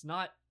like, it's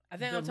not. I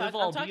think the I'm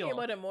live-all, talking be-all.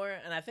 about it more,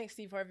 and I think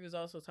Steve Harvey was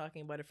also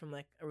talking about it from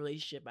like a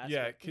relationship aspect.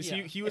 Yeah, because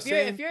Yeah. he was If you're,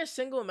 saying if you're a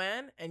single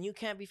man and you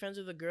can't be friends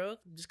with a girl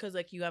just because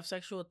like you have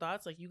sexual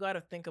thoughts, like you gotta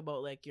think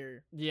about like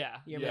your Yeah.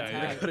 your Yeah, You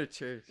mentality. go to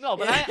church. No,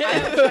 but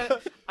Yeah.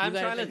 I'm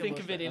gotta trying to think think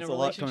about of it that. in That's a a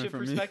lot coming relationship from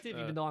me. perspective,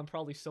 Uh. even though I'm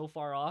probably so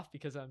far off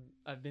because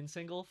I've been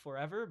single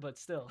forever, but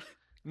still.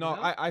 no, you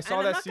know? I saw And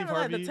I'm that not Steve gonna lie,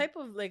 Harvey. the type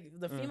of like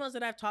the females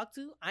that I've talked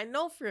to, I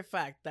know for a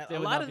fact that They a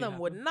would lot not of be them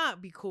would happy. not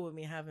be cool with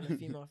me having a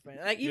female friend.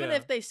 Like even Yeah,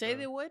 if they say yeah.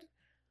 they would,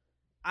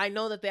 I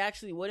know that they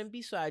actually wouldn't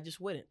be, so I just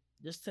wouldn't.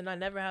 Just to not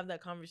never have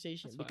that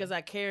conversation That's because fine.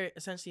 I care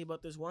essentially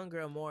about this one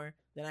girl more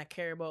than I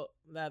care about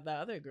that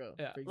other girl.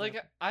 Yeah, for like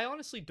example. I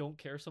honestly don't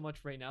care so much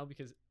right now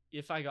because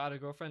if I got a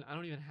girlfriend, I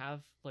don't even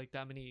have like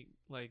that many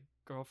like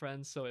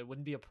girlfriends, so it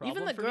wouldn't be a problem.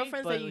 even the for me,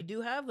 girlfriends but, that you like,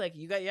 do have, like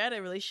you had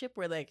a relationship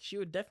where like she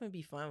would definitely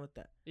be fine with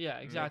that. Yeah,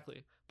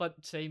 exactly. But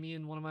say me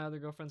and one of my other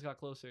girlfriends got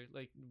closer,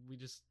 like we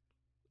just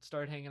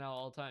started hanging out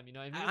all the time. You know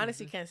what I mean? I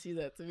honestly can't see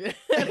that to be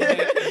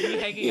Me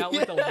hanging out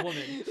with a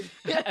woman.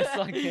 I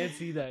still can't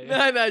see that.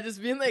 No,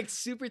 just being like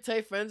super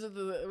tight friends with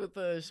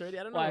the shorty.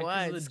 I don't know Why?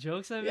 why. 'Cause of the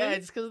jokes I made? Yeah,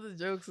 just because of the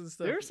jokes and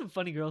stuff. There are some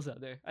funny girls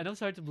out there. I know it's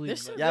hard to believe.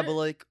 There's But some- Yeah, but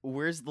like,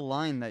 where's the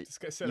line that This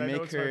guy said, you "I know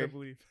make it's hard to her-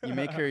 believe." you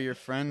make her your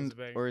friend, a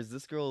banger. or is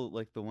this girl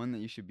like the one that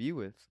you should be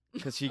with?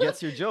 Because she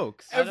gets your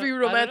jokes. I don't- Every I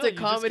don't know, romantic you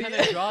just comedy.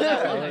 kinda draw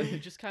that line. Like- You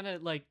just kind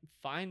of like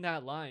find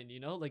that line, you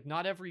know? Like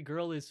not every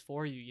girl is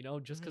for you, you know?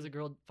 Just because a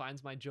girl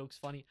finds my jokes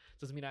funny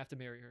doesn't mean I have to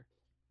marry her.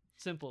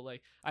 Simple.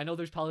 Like I know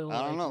there's probably only I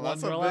don't like, know, one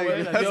that's a girl out there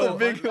big- that that's goes, a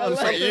big "I one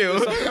like for it." you.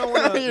 There's something I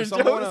wanna- Your there's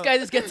something I joke, wanna- this guy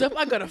just gets up.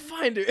 I gotta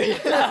find her.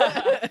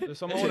 There's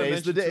something I wanna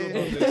Today's the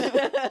mention too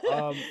day.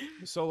 about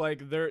this. So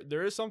like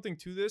there is something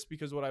to this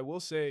because what I will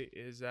say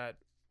is that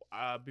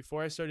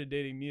before I started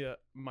dating Mia,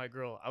 my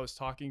girl, I was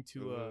talking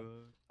to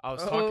I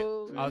was talking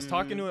Oh. I was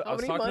talking to How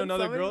many months?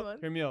 another How many girl.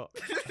 months? Hear me out.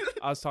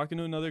 I was talking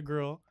to another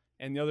girl,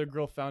 and the other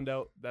girl found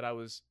out that I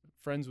was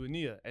friends with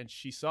Nia, and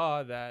she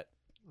saw that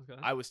Okay.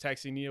 I was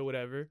texting Nia,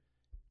 whatever,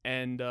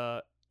 and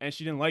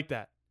she didn't like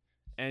that.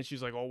 And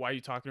she's like, "Oh, why are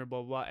you talking to her?"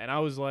 Blah blah. And I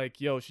was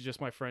like, "Yo, she's just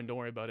my friend. Don't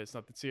worry about it. It's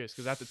nothing serious."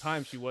 Because at the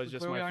time, she was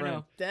just Where we my are friend.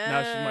 now. Damn.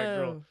 Now she's my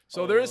girl.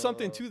 So there is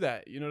something Oh. to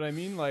that. You know what I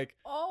mean? Like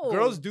Oh,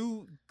 girls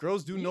do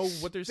you know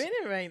what they're spinning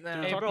right now.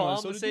 They're Hey, talking bro, about all it, I'm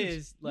so gonna do say dudes.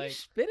 is You like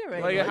spinning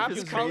right like now. it happens.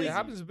 It's probably- It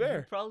happens bare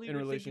you probably in were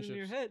relationships. thinking in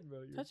your head,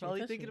 bro. You're Touch me, probably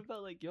touch thinking me.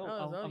 about like, yo,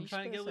 No, no, I'm you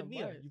trying to spinning get with some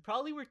Mia. bars. You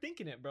probably were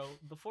thinking it, bro.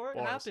 Before it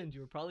Bars. happened,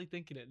 you were probably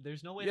thinking it.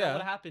 There's no way Yeah. that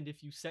would have happened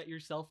if you set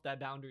yourself that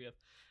boundary of,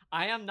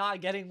 I am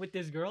not getting with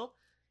this girl.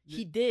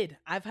 He did.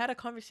 I've had a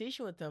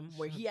conversation with him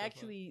where Shut he the fuck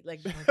actually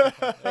like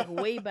Fuck. like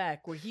way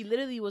back where he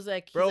literally was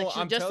like, he's Bro, like, she's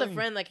I'm just a telling you.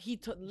 friend. Like he,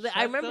 I Shut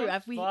remember. the I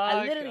fuck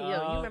literally, yo, you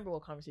up. remember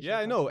what conversation? Yeah,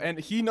 we're I know, talking about. and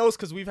he knows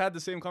because we've had the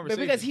same But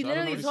conversation. because he so I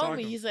don't know literally what he's told talking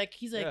me,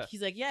 about.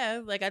 he's like,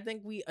 yeah, like I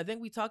think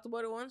we talked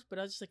about it once, but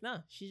I was just like, nah,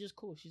 she's just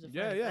cool, she's a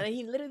Yeah, friend. yeah. And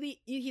he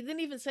literally, he didn't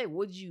even say,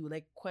 would you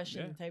like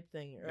question Yeah. type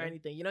thing or Yeah.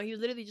 anything. You know, he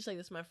was literally just like,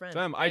 this is my friend.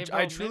 Fam, Hey, bro,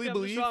 I maybe truly I'm just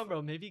believe. wrong,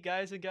 bro. Maybe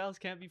guys and gals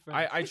can't be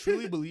friends. I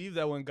truly believe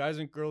that when guys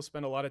and girls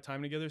spend a lot of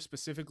time together,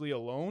 specifically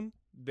alone,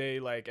 they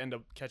like end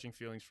up catching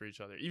feelings for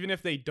each other. Even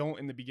if they don't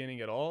in the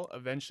beginning at all,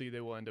 eventually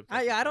they will end up.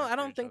 I catching don't feelings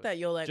for each think other. that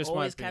you'll like Just my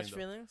always opinion, catch though.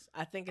 feelings.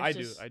 I think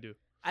it's I do.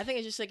 I think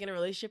it's just like in a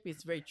relationship,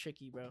 it's very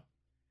tricky, bro.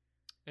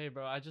 Hey,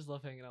 bro, I just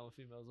love hanging out with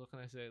females. What can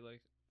I say?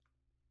 Like,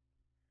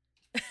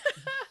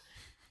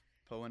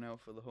 Pulling out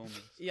for the homies.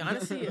 Yeah,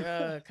 honestly,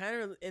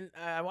 kind of.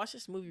 I watched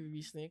this movie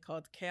recently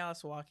called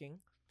Chaos Walking,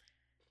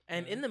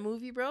 and in the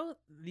movie, bro,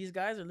 these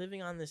guys are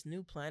living on this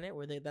new planet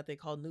where they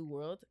call New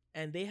World,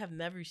 and they have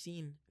never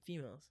seen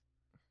females.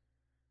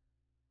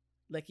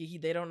 Like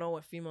they don't know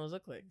what females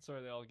look like. so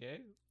are they all gay?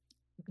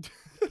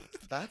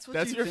 That's what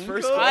That's you your think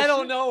first of? I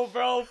don't know,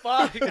 bro.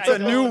 Fuck. It's I a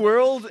new don't.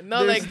 world.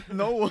 No, There's like-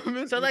 no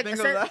woman. So You like think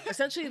of that?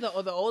 essentially the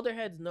older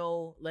heads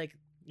know like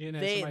You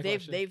didn't answer my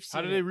question. they've seen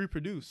How do it. they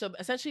reproduce? So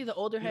essentially the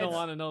older You heads don't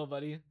want to know,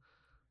 buddy.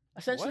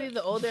 essentially What?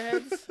 the older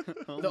heads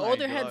Oh the my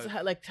older heads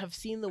God. have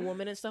seen the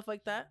woman and stuff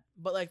like that,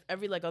 but like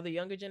every like other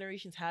younger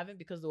generations haven't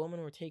because the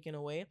women were taken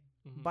away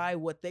Mhm. by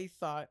what they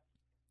thought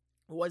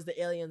was the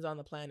aliens on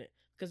the planet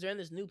because they're in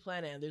this new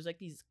planet and there's like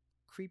these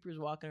creepers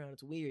walking around.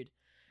 It's weird.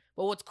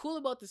 But what's cool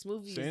about this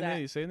movie is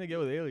that Saying they get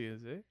with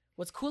aliens, eh?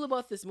 what's cool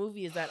about this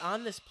movie is that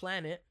on this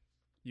planet,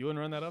 You wouldn't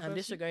run that up? I'm SC?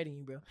 disregarding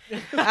you, bro.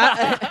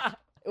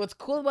 What's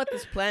cool about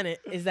this planet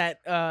is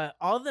that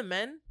all the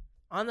men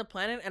on the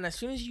planet, and as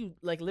soon as you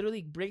like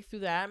literally break through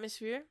the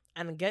atmosphere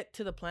and get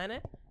to the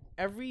planet,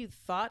 every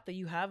thought that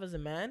you have as a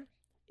man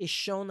is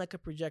shown like a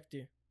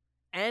projector,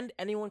 and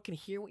anyone can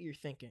hear what you're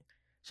thinking.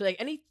 So like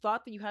any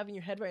thought that you have in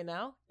your head right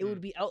now, it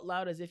would be out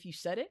loud as if you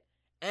said it,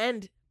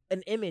 and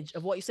an image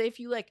of what you say.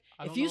 If you like,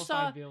 I if don't you know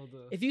saw, I'd be able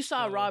to if you saw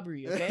a follow.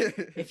 robbery, okay,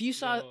 if you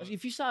saw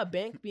Yo. a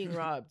bank being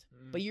robbed,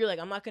 but you're like,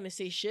 I'm not gonna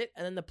say shit,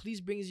 and then the police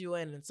brings you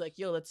in, and it's like,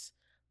 yo, let's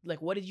like,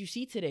 what did you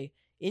see today?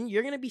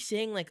 You're gonna be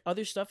saying like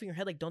other stuff in your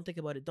head, like don't think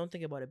about it,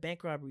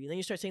 bank robbery. Then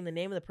you start saying the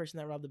name of the person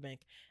that robbed the bank,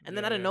 and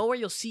then out of nowhere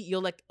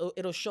you'll like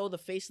it'll show the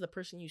face of the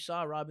person you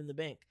saw robbing the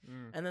bank,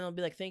 and then they'll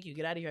be like, thank you,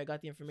 get out of here, I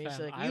got the information.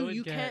 Fam, Like I would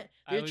you get- can't.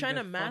 I You're would trying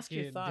to get mask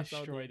your fucking thoughts all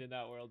destroyed day. in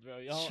that world, bro.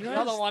 Y'all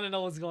Trust- don't want to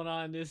know what's going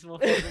on in this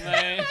motherfucker,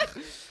 man.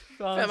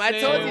 Fam, I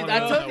told saying, you, bro. I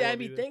told you, That I'd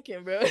be will be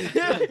thinking, bro.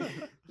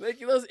 Like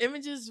those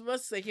images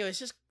must like, yo, it's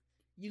just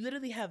you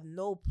literally have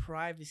no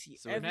privacy.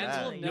 So Every Men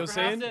bad. will You're never have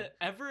saying? to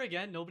ever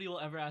again. Nobody will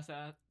ever have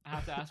to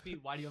ask me,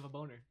 why do you have a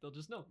boner? They'll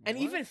just know. and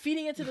What? even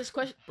feeding into this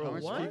question, How bro,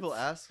 much what? people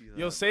ask you that?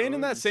 Yo, saying bro?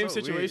 in that It's same so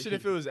situation, weird.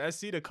 if it was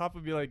SC, the cop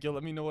would be like, yo,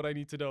 let me know what I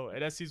need to know.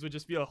 And SC's would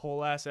just be a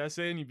whole ass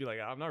essay, and you'd be like,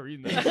 I'm not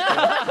reading that.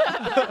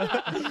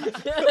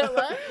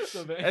 What?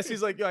 So bad.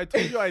 SC's like, yo, I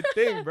told you I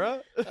think, bro.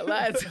 A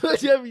lot. I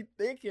told you I'd be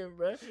thinking,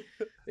 bro.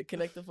 They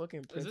connect the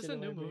fucking. Is this printer a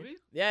to new my brain. movie?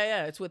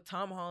 Yeah. It's with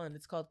Tom Holland.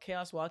 It's called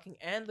Chaos Walking,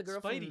 and the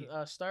girl Spidey.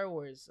 from Star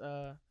Wars,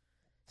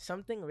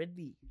 something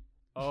Ridley,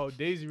 Oh,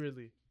 Daisy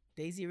Ridley.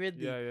 Daisy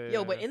Ridley. Yeah,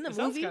 Yo, but in the It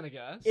sounds movie, kind of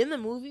gas. in the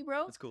movie,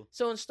 bro. It's cool.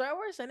 So in Star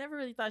Wars, I never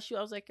really thought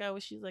I was like, I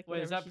wish she's like.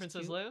 Wait, is whatever, that she's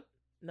Princess cute. Leia?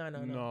 No.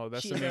 No,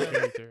 that's She's the main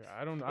character.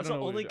 I don't That's know.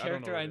 the what only it- I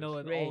don't character I know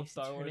what in it Rey. all of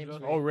Star Her Wars, name's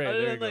bro. Rey. Oh, Rey, Other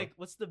there than you go. like,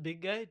 what's the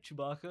big guy?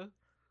 Chewbacca.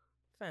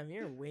 Fam,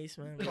 you're a waste,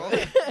 man.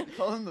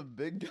 Call him the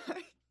big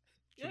guy.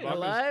 Yeah, Chewbacca's-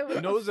 alive? You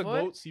What know, the there's a fuck?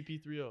 goat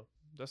CP3O.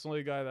 That's the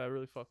only guy that I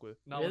really fuck with.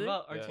 No, Really?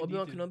 what about Yeah. R2D2?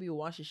 Obi-Wan Kenobi will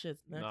wash his shit.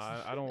 Next. Nah,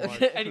 I don't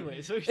watch.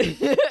 Anyway, so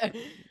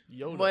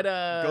Yoda. But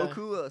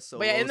Goku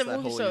but yeah, in the that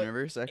movie, whole so-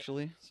 universe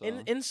actually. So.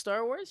 in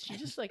Star Wars, she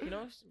just like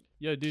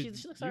yeah, dude.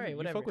 she looks you- alright, You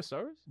whatever. fuck with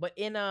Star Wars? but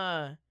in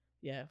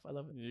yeah, I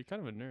love it. You're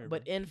kind of a nerd.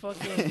 But bro. in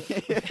fucking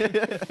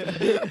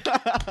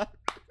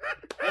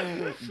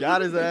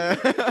Got his ass.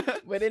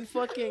 but in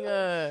fucking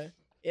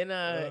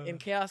in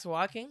Chaos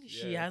Walking,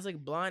 she Yeah. has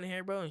like blonde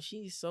hair, bro, and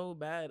she's so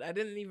bad. I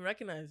didn't even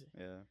recognize her.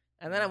 Yeah.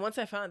 And then once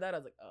I found out, I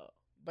was like, oh.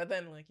 But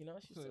then like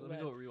she's so let me bad.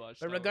 go rewatch.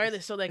 But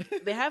regardless, so like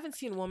they haven't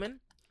seen woman.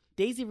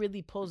 Daisy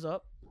Ridley pulls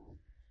up.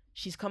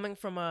 She's coming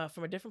from a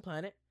different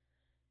planet,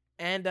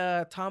 and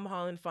Tom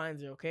Holland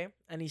finds her. Okay,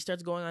 and he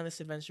starts going on this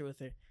adventure with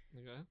her.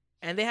 Okay.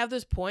 And they have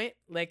this point,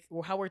 like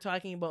how we're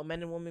talking about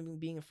men and women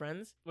being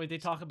friends. Wait, they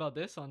talk about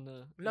this on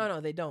the.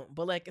 No, they don't.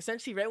 But like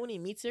essentially, right when he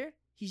meets her,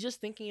 he's just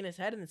thinking in his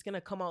head, and it's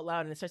gonna come out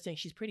loud, and it starts saying,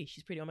 "She's pretty.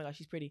 She's pretty. Oh my gosh,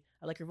 she's pretty.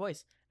 I like her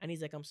voice." And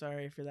he's like, "I'm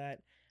sorry for that."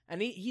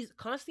 And he's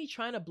constantly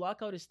trying to block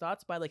out his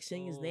thoughts by like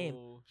saying his name.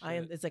 Oh, I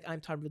am. shit. It's like I'm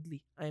Todd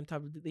Ridley. I am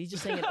Todd Ridley. He's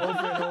just saying it over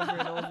and over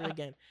and over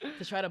again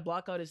to try to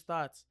block out his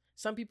thoughts.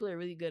 Some people are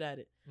really good at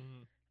it,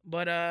 Mhm.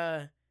 but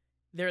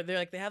they're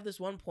like they have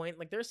this one point,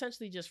 like they're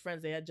essentially just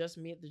friends. They had just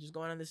met. They're just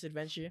going on this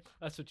adventure,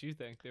 That's what you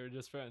think. They were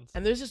just friends.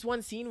 and there's this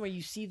one scene where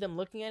you see them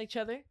looking at each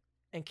other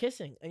and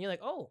kissing, and you're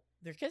like, oh,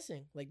 they're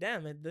kissing. Like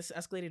damn, this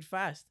escalated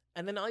fast.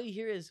 And then all you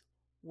hear is,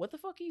 what the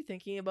fuck are you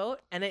thinking about?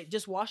 And it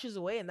just washes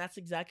away, and that's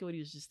exactly what he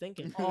was just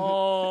thinking.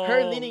 Oh,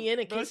 Her leaning in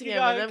and bro, kissing he him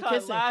got and them caught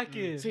kissing.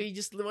 lacking. So he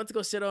just went to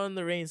go sit out in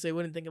the rain so he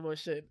wouldn't think about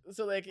shit.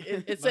 So like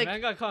it's My like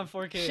man got caught in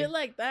 4K. shit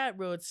like that,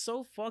 bro. It's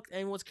so fucked.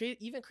 And what's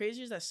even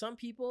crazier is that some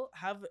people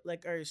have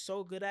like are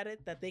so good at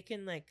it that they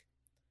can like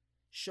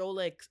show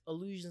like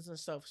illusions and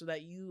stuff so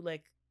that you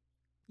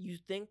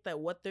think that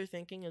what they're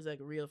thinking is like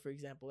real. For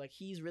example, like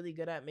he's really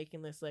good at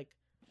making this like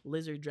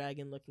lizard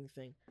dragon looking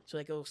thing. So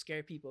like it'll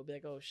scare people. It'll be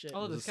like, oh shit.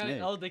 Oh, was a this kind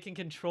snake. of. Oh, they can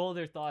control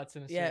their thoughts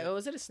in a Yeah. sense. Oh,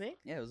 was it a snake?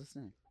 Yeah, it was a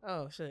snake.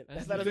 Oh shit. I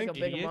That's thought it was like a think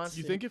big idiots.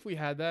 monster. You think if we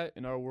had that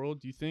in our world,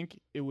 do you think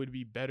it would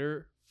be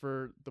better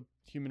for the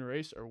human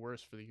race or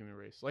worse for the human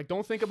race? Like,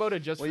 don't think about it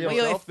just Well, for yo,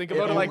 yourself. if- Think it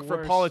about it only like for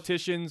worse.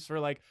 politicians, for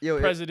like Yo,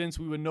 presidents.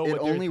 We would know it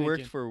what they're only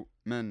worked thinking. for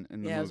men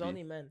in the yeah, it movie. was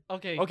only men.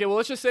 Okay. Okay, well,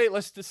 let's just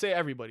say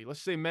everybody.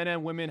 Let's say men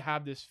and women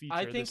have this feature.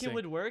 I this think it thing.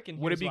 would work. And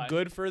Would it here's be why.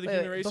 good for the Wait,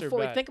 human race or before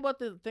bad? think about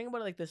it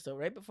like this though,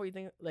 right? Before you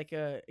think like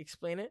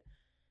explain it.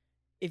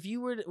 If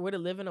you were to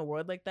live in a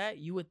world like that,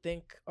 you would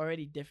think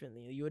already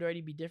differently. You would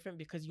already be different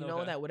because you know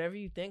Okay. that whatever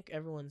you think,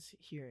 everyone's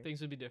hearing.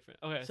 Things would be different.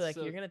 Okay. So like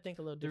you're gonna think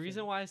a little The different.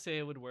 reason why I say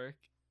it would work,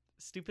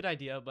 stupid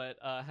idea, but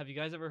have you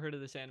guys ever heard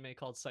of this anime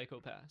called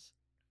Psychopaths?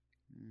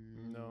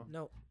 No.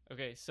 No.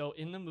 Okay, so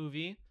in the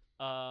movie,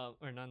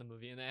 or not in the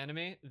movie, in the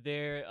anime,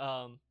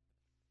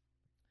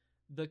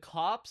 the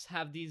cops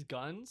have these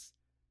guns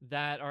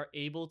that are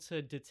able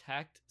to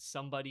detect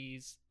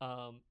somebody's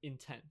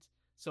intent.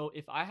 So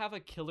if I have a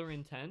killer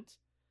intent,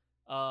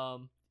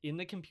 in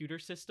the computer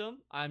system,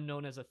 I'm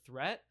known as a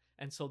threat,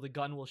 and so the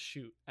gun will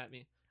shoot at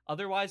me.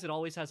 Otherwise, it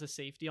always has a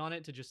safety on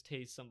it to just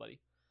tase somebody.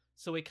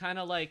 So it kind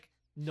of like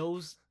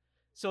knows.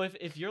 So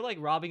if you're like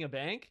robbing a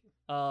bank,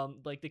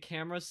 like the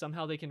cameras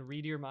somehow they can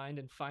read your mind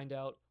and find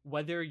out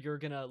whether you're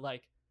gonna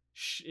like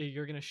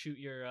you're gonna shoot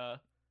your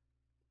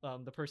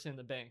the person in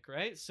the bank,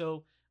 right?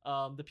 So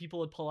the people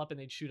would pull up and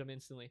they'd shoot them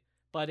instantly.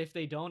 But if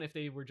they don't, if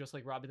they were just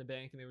like robbing the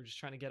bank and they were just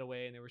trying to get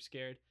away and they were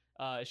scared,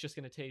 it's just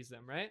gonna tase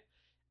them, right?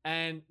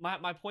 And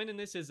my point in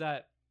this is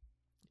that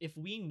if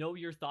we know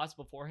your thoughts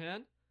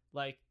beforehand,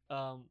 like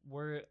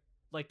we're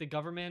like the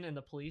government and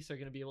the police are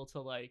gonna be able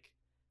to like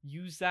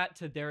use that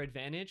to their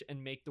advantage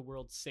and make the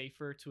world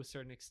safer to a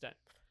certain extent.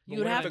 You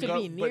But would what if have the to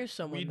gov- be but near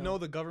someone. We'd though. know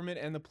the government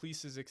and the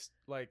police is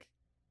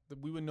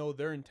we would know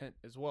their intent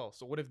as well.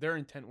 So what if their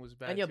intent was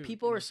bad? And yo, too,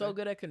 people you know were what I'm so saying?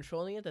 good at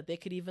controlling it that they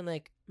could even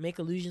like make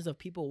illusions of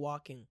people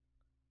walking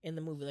in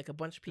the movie, like a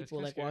bunch of That's people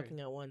kinda like scary. walking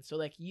at once. So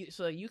like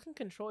you can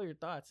control your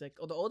thoughts. Like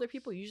the older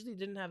people usually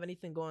didn't have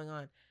anything going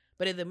on,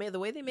 but the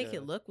way they make Yeah.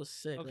 it look was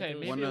sick. Like, Okay, it was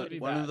maybe one it of, would be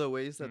one bad. of the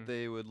ways that Hmm.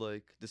 they would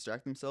like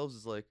distract themselves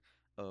is like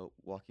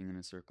walking in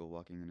a circle,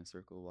 walking in a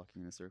circle,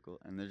 walking in a circle,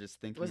 and they're just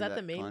thinking. Was of that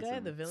the main guy,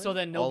 constantly. the villain? So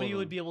then All of nobody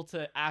would them. be able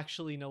to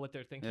actually know what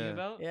they're thinking Yeah.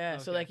 about. Yeah,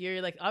 so Okay. like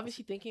you're like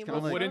obviously thinking It's about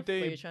kinda like- stuff, Wouldn't they-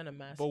 but you're trying to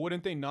mask. But it.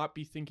 wouldn't they not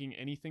be thinking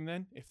anything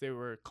then if they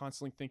were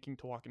constantly thinking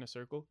to walk in a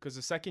circle? Because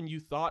the second you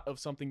thought of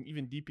something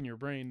even deep in your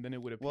brain, then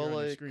it would appear Well, on the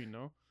like- screen.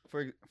 No.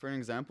 For an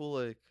example,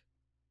 like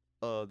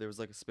there was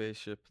like a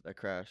spaceship that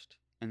crashed,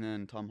 and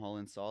then Tom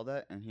Holland saw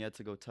that, and he had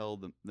to go tell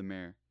the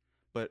mayor.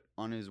 But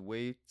on his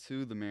way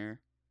to the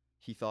mayor,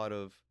 he thought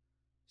of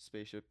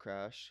spaceship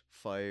crash,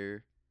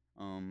 fire,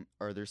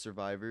 are there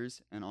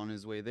survivors? And on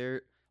his way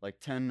there, like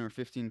 10 or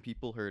 15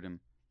 people heard him,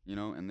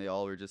 and they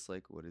all were just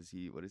like, what is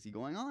he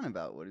going on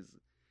about? What is,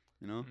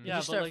 You Yeah,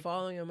 just but, start like-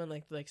 following him and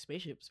like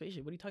spaceship. What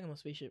are you talking about,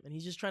 spaceship? And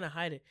he's just trying to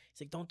hide it.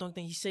 He's like, don't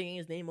think. He's saying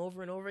his name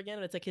over and over again,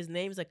 and it's like his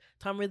name's like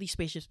Tom Ridley,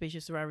 spaceship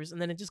survivors, and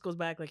then it just goes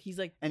back like he's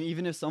like, And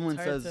even if someone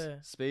hard says to-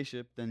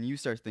 spaceship, then you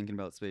start thinking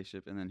about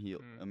spaceship, and then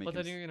he'll make But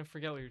then him you're gonna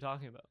forget what you're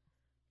talking about.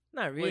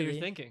 not What really.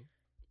 you're thinking.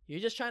 You're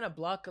just trying to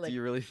block do like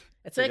you really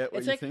it's like forget what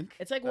it's you like think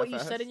it's like that what you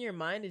said fast? in your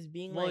mind is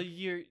being Well, like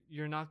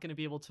you're not gonna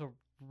be able to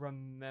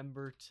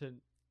remember to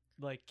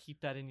like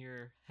keep that in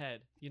your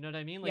head. You know what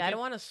I mean? Like yeah. I if- don't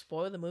want to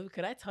spoil the movie.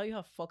 Could I tell you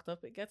how fucked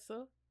up it gets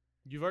though?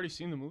 You've already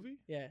seen the movie?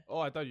 Yeah. Oh,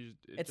 I thought you.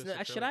 It's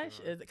should I?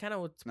 It kind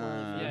of would spoil it.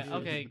 Nah, for Yeah. you.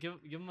 Okay. Give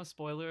them a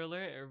spoiler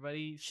alert.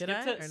 Everybody. Should skip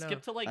I to or no?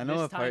 skip to like I know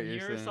this what part time you're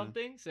here or saying.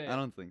 something? Say I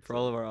don't think For so.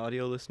 all of our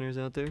audio listeners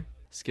out there,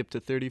 skip to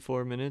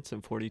 34 minutes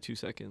and 42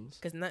 seconds.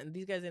 Because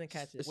these guys didn't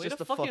catch it. It's Way just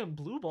to a fuck- fucking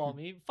blue ball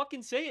me.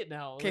 Fucking say it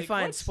now. Okay, Like,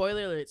 fine. what?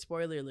 Spoiler alert.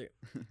 Spoiler alert.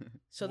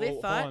 So they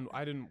Hold thought on,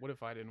 I didn't. What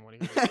if I didn't want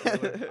to hear the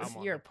spoiler? I'm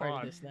on you're a the part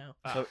pod. of this now.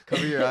 Ah,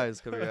 Cover your eyes.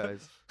 Cover your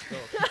eyes.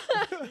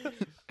 go.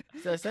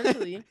 So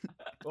essentially,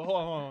 Oh, hold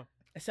on.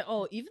 I said,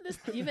 "Oh, even this,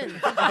 even."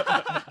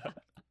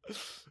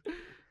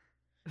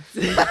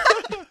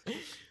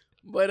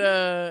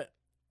 But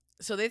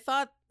so they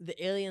thought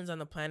the aliens on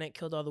the planet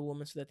killed all the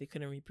women so that they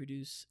couldn't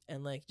reproduce,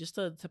 and like just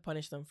to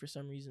punish them for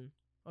some reason.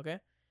 Okay,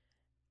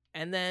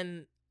 and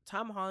then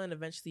Tom Holland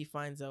eventually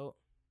finds out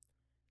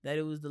that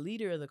it was the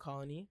leader of the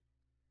colony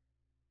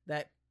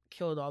that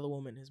killed all the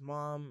women, his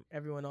mom,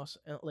 everyone else,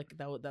 like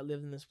that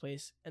lived in this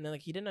place, and then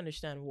like he didn't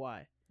understand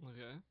why.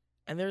 Okay.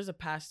 And there's a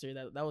pastor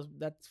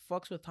that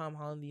fucks with Tom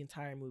Holland the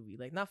entire movie.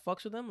 Like not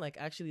fucks with him, like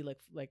actually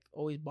like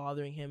always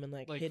bothering him and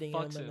like hitting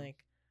him fucks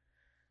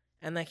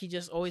and like he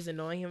just always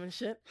annoying him and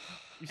shit.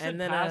 You said And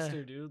then,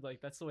 pastor, dude.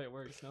 Like that's the way it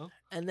works, no?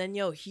 And then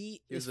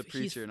he He was a he's-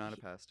 preacher, not a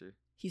pastor.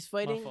 He's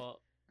My fighting.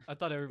 fault. I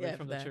thought everybody Yeah,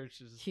 from the that.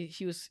 church is.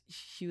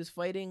 He was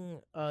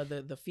fighting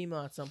the female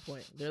at some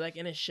point. They're like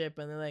in a ship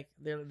and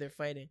they're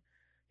fighting.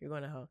 You're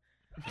going to hell.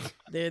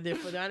 they're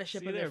on a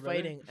ship See and there, they're brother.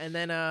 fighting. And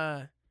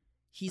then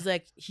he's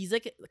like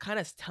kind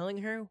of telling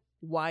her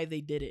why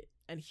they did it.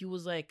 And he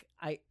was like,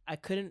 I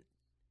couldn't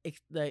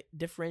like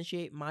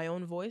differentiate my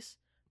own voice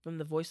from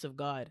the voice of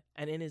God.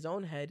 And in his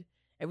own head,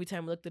 every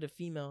time he looked at a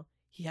female,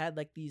 he had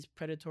like these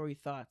predatory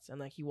thoughts and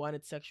like he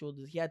wanted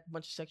he had a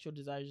bunch of sexual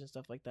desires and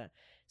stuff like that.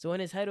 So in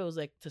his head it was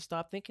like, to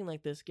stop thinking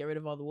like this, get rid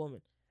of all the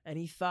women. And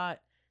he thought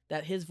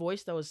that his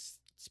voice that was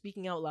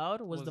speaking out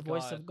loud was the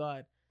voice of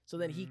God. So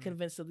then he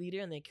convinced the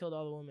leader and they killed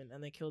all the women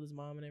and they killed his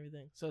mom and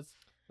everything. So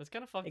That's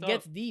kind of fucked it up.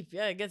 gets deep.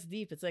 Yeah, it gets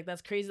deep. It's like,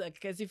 that's crazy. Like,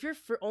 because if you're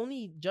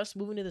only just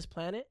moving to this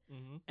planet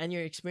and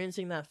you're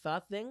experiencing that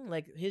thought thing,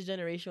 like his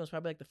generation was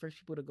probably like the first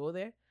people to go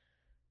there.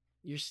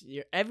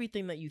 You're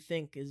everything that you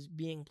think is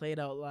being played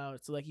out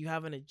loud. So like you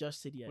haven't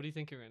adjusted yet. What are you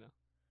thinking right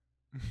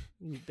now?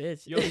 You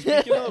bitch.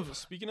 Yo,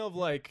 speaking of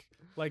like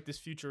this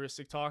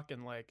futuristic talk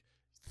and like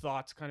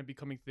thoughts kind of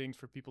becoming things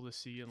for people to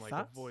see and like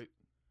Thoughts? avoid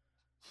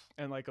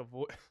and like a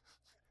voice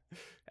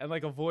and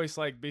like a voice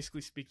like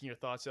basically speaking your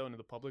thoughts out into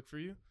the public for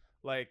you.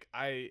 Like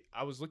I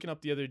was looking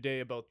up the other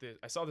day about this.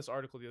 I saw this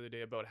article the other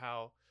day about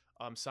how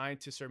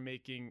scientists are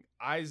making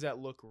eyes that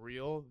look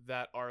real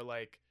that are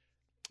like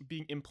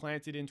being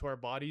implanted into our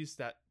bodies,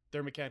 that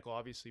they're mechanical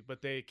obviously,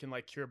 but they can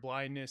like cure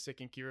blindness, it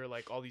can cure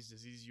like all these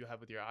diseases you have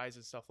with your eyes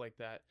and stuff like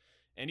that.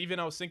 And even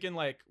I was thinking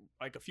like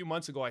a few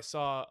months ago I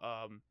saw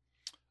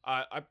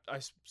I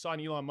saw an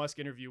Elon Musk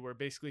interview where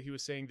basically he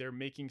was saying they're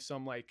making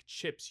some like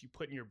chips you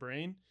put in your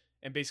brain,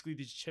 and basically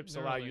these chips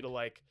allow you to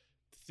like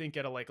think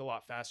at a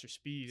lot faster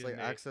speed. It's like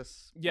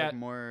access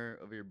more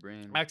of your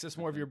brain. Access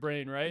more of your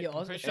brain, right? Yeah,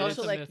 also, pretty it's sure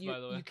also it's a like myth, by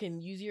the way. you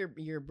can use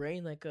your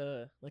brain like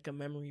a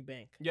memory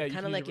bank. Yeah, you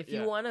kind can of use like your- if you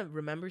yeah. want to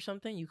remember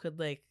something, you could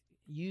like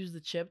use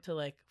the chip to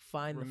like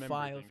find the Remember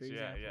file, things, for yeah,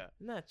 example. yeah.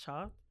 Isn't that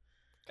chop?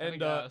 Kinda And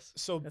gas.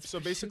 so That's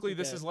basically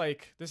super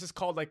this is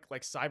called like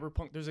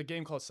cyberpunk. There's a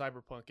game called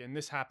Cyberpunk, and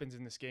this happens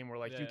in this game where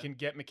like you Yeah. can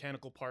get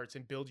mechanical parts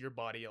and build your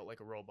body out like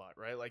a robot,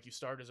 right? Like you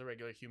start as a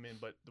regular human,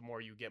 but the more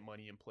you get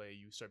money and play,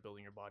 you start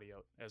building your body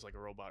out as like a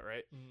robot,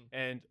 right?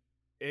 And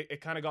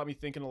it kind of got me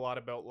thinking a lot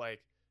about like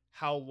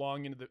how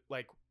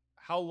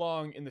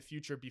long in the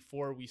future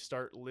before we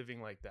start living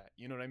like that,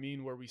 you know what I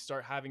mean, where we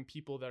start having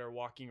people that are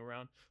walking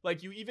around,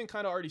 like you even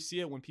kind of already see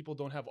it when people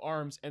don't have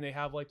arms and they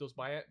have like those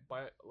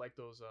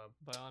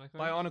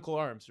bionicle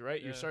arms,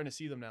 right? You're Yeah. starting to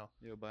see them now.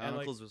 Yo, And,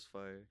 like- Bionicles was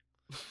fire.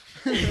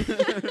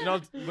 You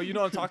know, but you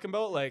know what I'm talking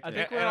about, like I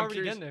think and we're I'm already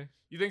curious- getting there.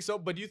 You think so?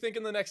 But do you think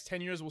in the next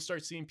 10 years we'll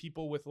start seeing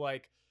people with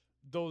like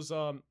those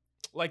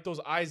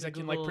eyes The that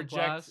can like Google project,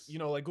 Glass you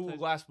know, like Google type-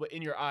 Glass, but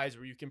in your eyes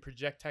where you can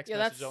project text Yeah,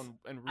 messages that's- on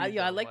and read I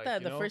them, like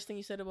that. you The know? first thing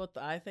you said about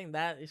the eye thing,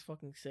 that is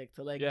fucking sick.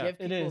 To like Yeah. give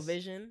It people is.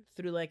 vision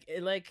through like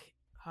it like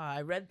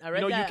I read you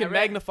know, that. you can I read,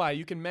 magnify.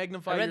 You can I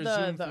magnify read your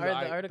the zoom the, through ar-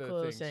 eye- the article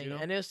it was things, saying, you know?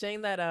 and it was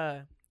saying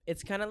that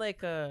it's kind of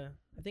like I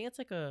think it's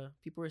like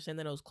people were saying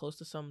that it was close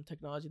to some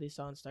technology they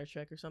saw in Star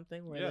Trek or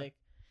something, where Yeah. like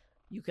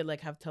you could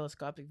like have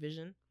telescopic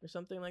vision or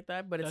something like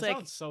that. But it's That like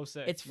sounds so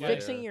sick. it's Yeah.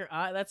 fixing your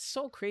eye. That's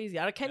so crazy.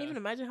 I can't Yeah. even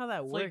imagine how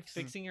that It's like works.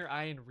 fixing your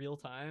eye in real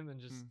time and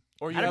just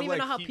Or you I don't have even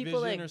know like how heat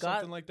people, vision like, or got-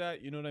 something like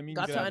that. You know what I mean?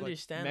 got You to could have, like,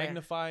 understand that.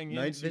 magnifying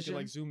Night in, so you can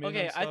like vision? zoom in.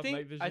 okay. and stuff, I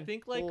night vision.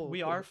 think like Cool, we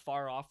cool. are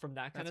far off from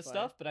that kind That's of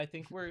fire. stuff, but I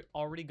think we're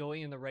already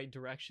going in the right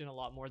direction a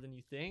lot more than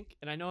you think.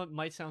 And I know it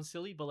might sound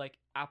silly, but like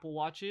Apple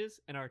Watches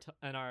and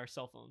our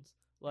cell phones,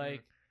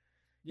 like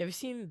Have you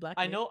seen Black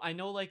I Mirror?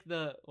 know like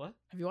the what?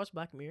 Have you watched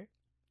Black Mirror?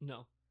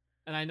 No.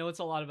 And I know it's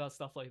a lot about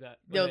stuff like that.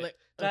 Yo, but like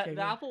that okay, the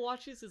go. Apple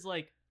Watches is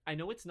like, I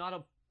know it's not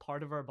a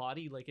part of our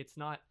body, like it's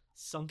not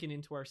sunken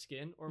into our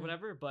skin or Mm.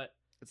 whatever, but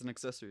It's an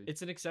accessory.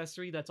 it's an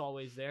accessory that's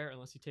always there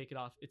unless you take it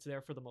off. It's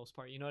there for the most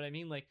part. You know what I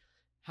mean? Like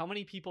how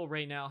many people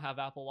right now have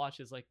Apple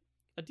Watches? Like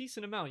a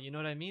decent amount, you know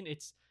what I mean?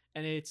 It's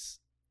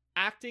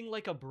acting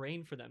like a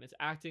brain for them. It's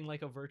acting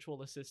like a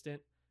virtual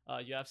assistant.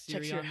 You have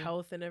Siri checks your on them.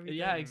 health and everything.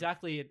 Yeah,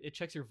 exactly. It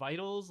checks your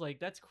vitals. Like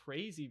that's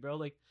crazy, bro.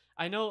 Like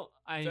I know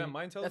Yeah,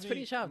 mine tells That's me.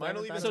 pretty sharp, Mine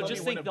will man. even so tell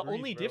just me when think to the breathe,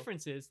 only bro.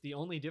 difference is that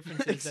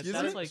Excuse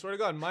that's me? like Swear to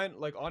God, mine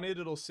like on it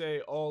it'll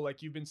say, "Oh,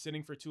 like you've been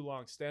sitting for too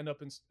long. Stand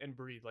up and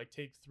breathe. Like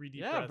take 3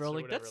 deep Yeah, breaths bro, or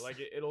like, whatever." that's- Like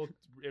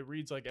it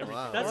reads like everything.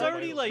 Wow. that's Wow.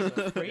 already like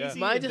Yeah. crazy.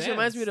 Mine just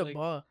reminds me of the advanced,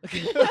 ball.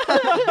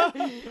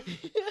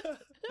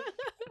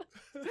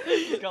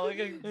 like, got like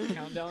a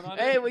countdown on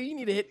Hey, it. well, you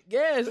need to hit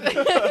gas.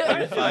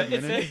 5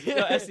 It's minutes.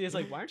 SD is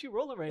like, why aren't you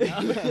rolling right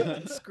now?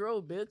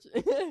 Scroll, bitch.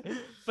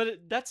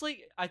 But that's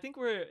like, I think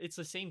it's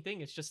the same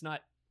thing. It's just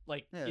not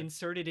like Yeah.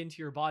 inserted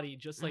into your body,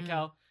 just like Mhm.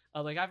 how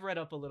like I've read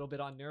up a little bit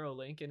on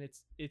Neuralink, and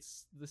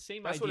it's the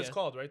same That's idea. what it's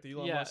called, right? The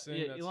Elon yeah, Musk thing.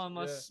 yeah, that's- Elon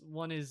yeah. Musk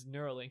one is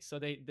Neuralink. So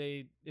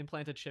they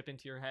implant a chip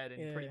into your head,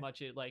 and pretty Yeah.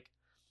 much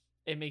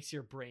it makes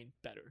your brain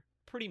better.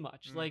 Pretty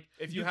much, Mm. like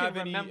If you can have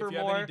any- if remember you have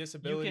any more, you can-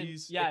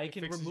 disabilities, yeah, it it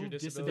can fixes your remove They're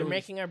disabilities.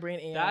 making our brain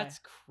AI. That's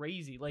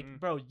crazy. Like, Mm.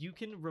 bro, you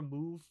can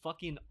remove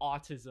fucking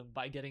autism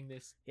by getting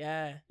this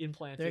yeah.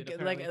 implanted. They're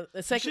like apparently.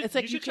 it's like you should, it's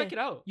like you should can check it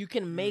out. you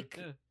can make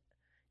Yeah.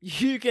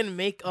 you can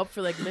make up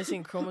for like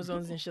missing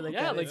chromosomes and shit like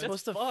Yeah, that. like, It's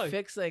that's supposed to fucked.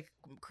 fix like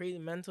crazy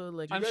mental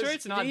like. I'm guys- sure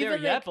it's not they're there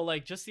even, yet, like- but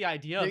like just the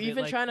idea They're of it,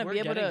 even like, trying to we're be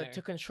able getting to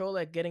there. control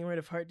like getting rid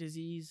of heart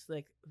disease,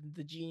 like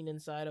the gene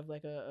inside of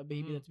like a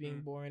baby Mhm, that's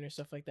being mhm. born or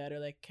stuff like that, or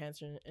like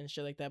cancer and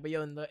shit like that. But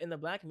yo, in the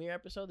Black Mirror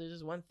episode, there's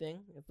this one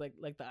thing. It's like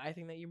the eye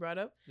thing that you brought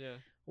up, Yeah.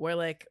 where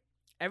like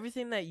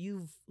everything that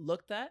you've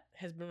looked at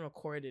has been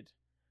recorded.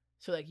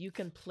 so like you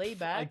can play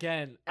back.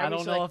 Again, I every-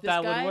 don't so, know like, if this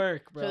that guy- would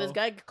work, bro. So this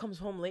guy comes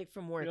home late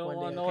from work you don't one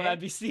want day. to know what okay? I'd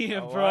be seeing,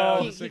 Oh, bro.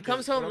 wow, He sick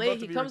comes of- home I'm late, about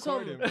to he be comes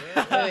home- recording,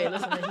 bro. Wait,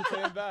 listen, he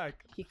Playing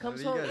back. He What comes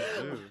do you home.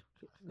 guys do?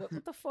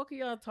 What the fuck are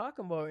y'all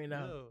talking about right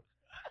now? Yo.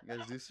 You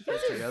guys do shit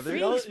together?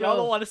 Freaks, Y'all bro.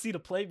 don't want to see the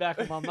playback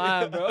of my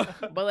mind, bro.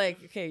 But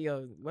like, okay,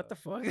 yo, what the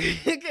fuck?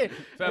 Okay.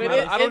 Fam, But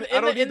I don't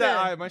in need the- that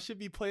eye. My shit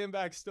be playing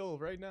back still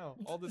right now,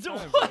 all the time.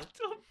 What Bro. the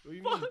What do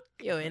you mean?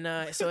 Yo,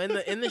 and so in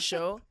the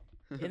show,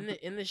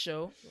 in the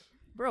show,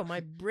 bro,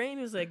 my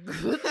brain was like,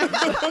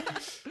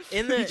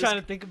 in You the trying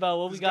to think about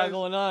what we This got guy's-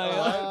 going on?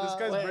 yo. This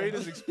guy's what- brain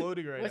is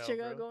exploding right what now. you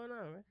got bro. going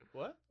on, man?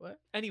 What?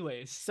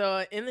 Anyways,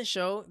 So in the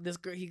show, this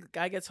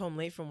guy gets home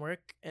late from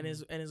work, and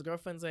Mm-hmm. his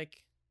girlfriend's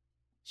like,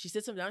 she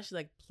sits him down. She's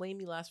like, "Play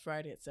me last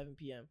Friday at 7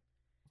 p.m."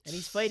 And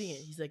he's fighting it.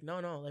 He's like, "No,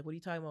 like, what are you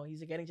talking about?" He's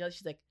like getting jealous.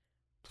 She's like,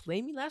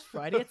 "Play me last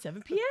Friday at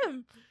 7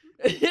 p.m."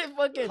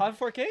 Fucking. COD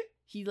 4K?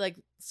 He like,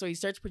 so he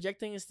starts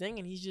projecting his thing,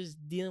 and he's just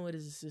dealing with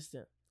his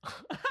assistant.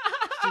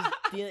 Just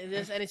dealing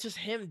this, and it's just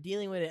him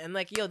dealing with it, and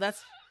like, yo,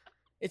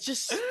 it's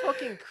just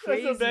fucking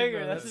crazy. That's a banger.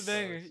 bro. That's That a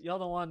banger. sucks. Y'all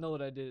don't want to know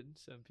what I did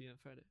 7 p.m.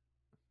 Friday.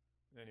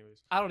 Anyways.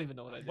 I don't even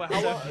know what I did. But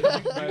how long, 7 do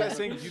p.m. you Friday. guys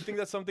think? Do you think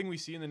that's something we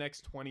see in the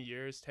next 20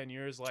 years, 10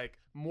 years? Like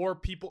more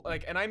people,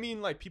 like, and I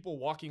mean like people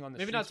walking on the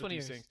Maybe streets not 20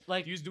 with these years. things.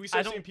 Like, Do we I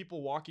start don't- seeing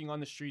people walking on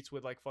the streets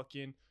with like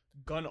fucking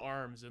gun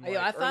arms and Yo, like,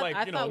 I or thought- like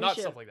I you know, thought we not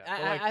should- stuff like that. I-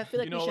 but like, I feel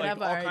like you we know, should like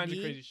have all our kinds of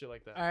ID. crazy shit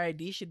like that. Our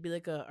ID should be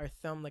like our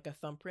thumb, like a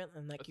thumbprint,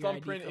 and like A your ID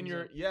thumbprint in comes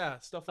your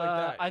up. stuff like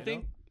that. I you know?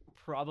 think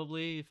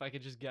probably, if I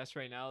could just guess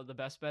right now, the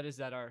best bet is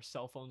that our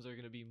cell phones are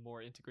going to be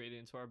more integrated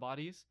into our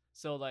bodies.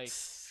 So, like,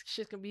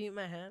 Shit can be in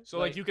my hand. so.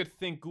 Like you could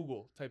think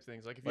Google type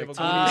things. Like if you Like have a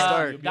Tony Google,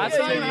 Stark. you'll be That's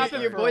able not to gonna use happen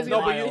it. Your for boy's a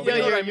gonna while. be, you yo,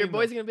 know what I your mean,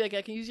 boy's though. gonna be like,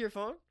 "I can use your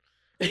phone."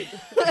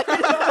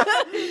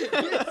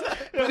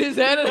 Put his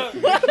hand up.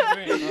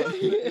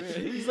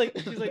 he's like,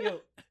 yo,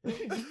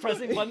 he's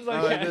pressing buttons on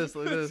Oh, like camera. this,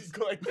 like this.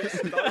 Go like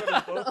this. not on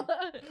his phone.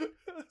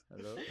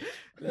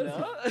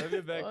 Hello? That'd be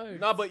a bang. Fuck.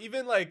 Nah, but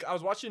even like I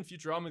was watching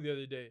Futurama the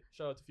other day.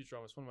 Shout out to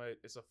Futurama.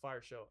 It's a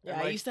fire show. Yeah,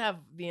 And, I like, used to have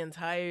the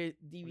entire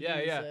DVD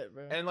Yeah. set,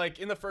 bro. And like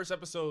in the first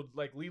episode,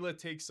 like Leela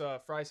takes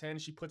Fry's hand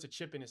and she puts a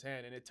chip in his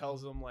hand and it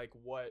tells him like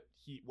what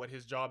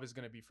his job is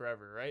gonna be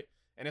forever, right?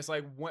 And it's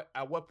like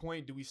at what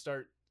point do we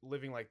start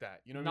living like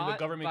that? You know what I mean? The Not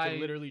government by- can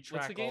literally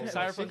track what's the game? all of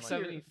Cyberpunk us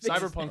and, like,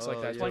 70 Cyberpunk's like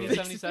Oh, that. yeah. too.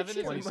 2077 is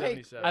it?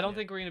 2077. I don't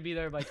think we're going to be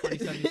there by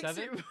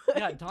 2077.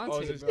 Yeah,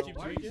 Dante, just bro. keep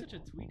Why are you tweaking? such a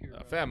tweaker, bro?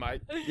 Fam,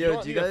 you Yo,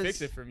 don't do need you to guys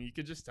fix it for me. You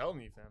could just tell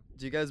me, fam.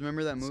 Do you guys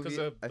remember that It's 'cause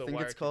movie? of I the think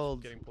wire it's keeps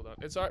called. getting pulled out.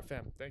 It's alright,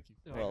 fam. Thank you.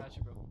 Oh, Well, I got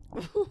you,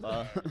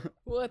 bro.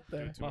 What Dude,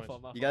 the? too My much.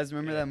 fault, my You fault. guys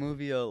remember Yeah. that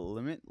movie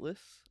Limitless?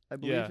 I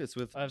believe Yeah. it's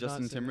with I have not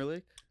Justin seen it.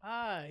 Timberlake.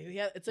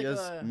 Yeah, it's like Yes,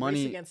 a money-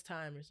 race against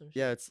time or some shit.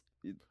 Yeah, it's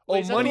Oh, Wait,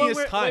 is that the money one is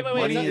where- time. Wait,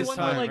 Money is that is the one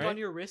time, where, like, right? on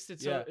your wrist,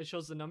 Yeah. it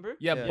shows the number?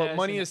 Yeah, Yeah. but Yeah, I've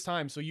money seen is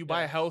time. So you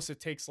buy a Yeah. house, it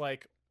takes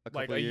like a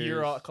like couple a years.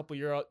 year, a couple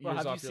years Bro,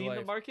 have you off your seen the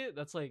life. market?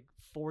 That's like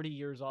 40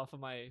 years off of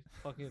my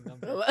fucking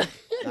number.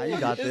 Now you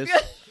got this.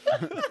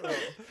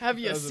 Have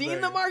you That was a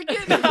seen the banger.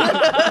 market?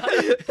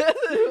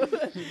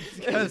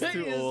 guy's Make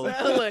too it old.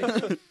 sound like,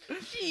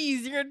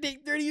 Jeez, you're gonna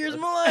take 30 years of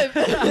my life.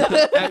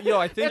 Yo,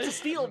 I think That's a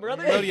steal,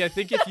 brother. Brody, I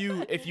think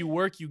if you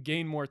work, you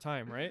gain more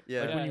time, right?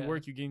 Yeah. Like when Yeah, you yeah.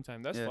 work, you gain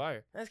time. That's Yeah.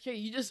 fire. That's crazy.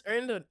 You just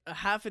earned a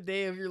half a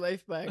day of your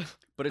life back.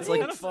 But it's What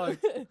like the fuck?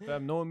 If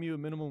I'm knowing me with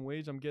minimum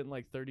wage, I'm getting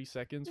like 30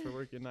 seconds for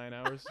working 9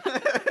 hours. 9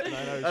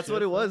 hours that's what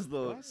shift. it was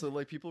though. So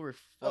like people were.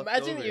 fucked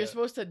Imagine over. that you're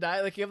supposed to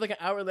die. Like you have like an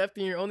hour left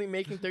and you're only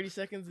making 30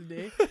 seconds a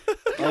day.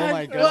 Oh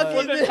my God god.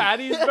 fucking- Flipping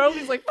patties, bro.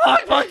 He's like,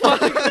 fuck. We're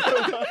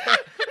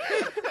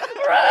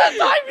out of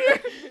time here.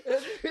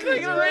 Can I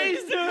get a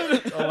raise,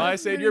 dude? Oh, I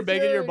said you're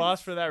begging your Jokes.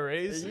 boss for that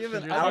raise. You have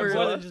an You're hour talking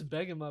More about- than just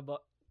begging my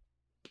butt.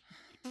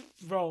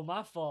 Bro,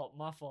 my fault,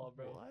 bro.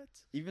 What?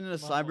 Even in a My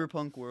fault.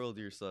 cyberpunk world,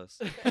 you're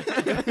sus.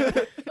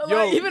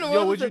 Even yo,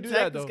 with would the you do tech,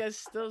 that, this though? guy's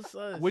still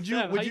sus. Would you?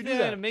 Damn, Would how you do think I'm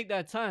that? gonna make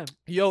that time?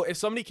 Yo, if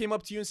somebody came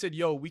up to you and said,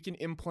 "Yo, we can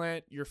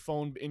implant your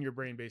phone in your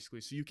brain,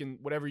 basically, so you can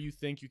whatever you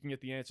think, you can get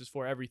the answers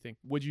for everything,"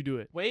 would you do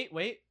it? Wait.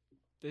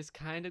 This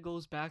kind of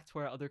goes back to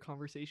our other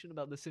conversation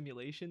about the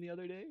simulation the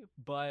other day,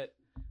 but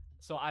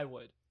so I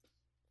would.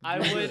 I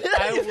would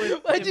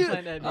Why'd you-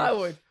 implant that. I bitch.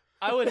 would.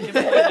 I would implant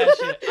that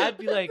shit. I'd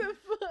be like,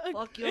 What the fuck?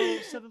 fuck yo,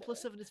 7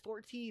 plus 7 is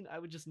 14. I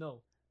would just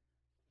know.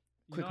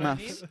 You Quick know what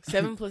I maths. mean?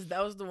 7 plus,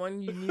 that was the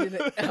one you needed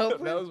help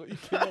with? That was what you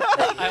came up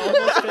with. I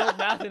almost failed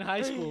math in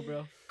high school,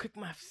 bro. Quick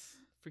maths.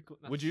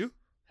 Frequent Would you?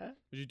 Huh?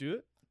 Would you do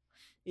it?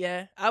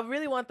 Yeah, I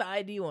really want the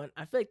ID one.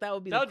 I feel like that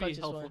would be That the would be clutchest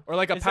helpful. one. Or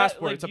like a Is that,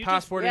 passport? like, It's a you just-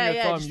 passport Yeah, in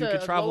your yeah, thumb. just You a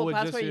could travel global with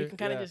passport. just your, You can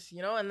kind of yeah. just, and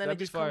then That'd it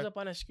be just comes fire. up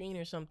on a screen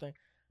or something.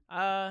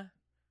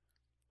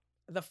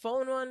 The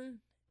phone one,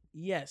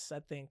 yes, I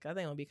think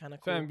it'll be kind of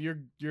cool. Fam,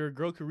 your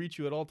girl could reach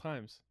you at all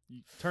times.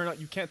 You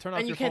can't turn off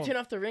And your you can't phone. turn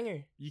off the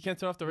ringer. You can't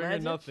turn off the ringer.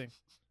 Imagine. Nothing.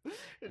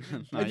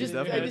 Nah, I you just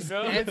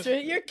definitely- answer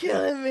it. You're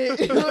killing me.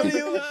 What do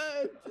you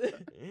want?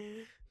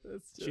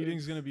 That's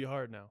Cheating's gonna be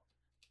hard now.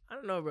 I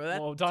don't know, bro. That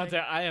Well, Dante,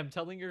 I am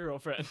telling your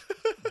girlfriend.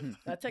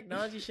 that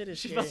technology shit is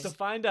She's scary. about to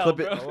find out,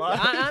 Clip it. bro.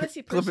 I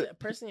honestly Clip it.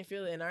 personally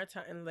feel that in our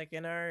time, like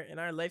in our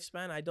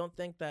lifespan, I don't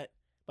think that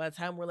by the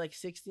time we're like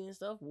 60 and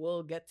stuff,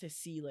 we'll get to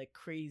see like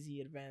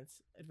crazy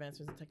advancements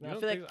in You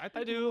technology. don't think- I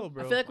think we will,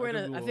 bro. I feel like we're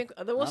think in we a. I will. think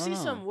I we'll don't see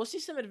know.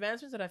 some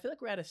advancements that I feel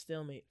like we're at a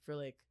stalemate for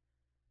like.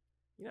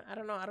 I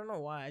don't know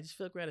why. I just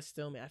feel like we're at a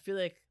stalemate. I feel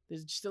like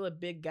there's still a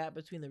big gap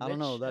between the I rich don't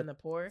know, that- and the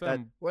poor.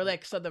 Fam, Where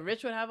like so the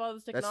rich would have all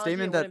this That technology.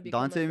 statement and that wouldn't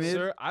become, Dante like, made-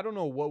 sir, I don't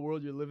know what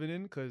world you're living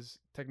in because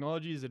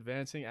technology is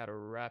advancing at a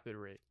rapid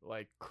rate,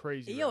 like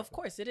crazy. Yo, of rapid.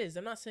 course it is.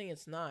 I'm not saying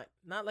it's not.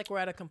 Not like we're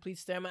at a complete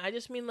stalemate. I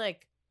just mean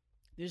like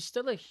there's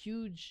still a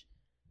huge,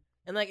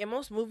 and like in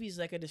most movies,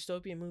 like a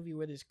dystopian movie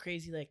where there's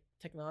crazy like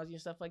technology and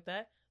stuff like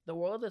that, the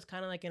world is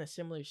kind of like in a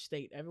similar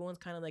state. Everyone's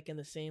kind of like in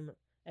the same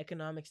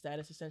economic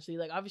status essentially.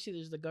 Like obviously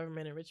there's the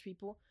government and rich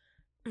people,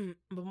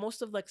 but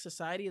most of like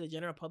society, the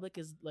general public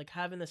is like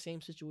having the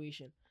same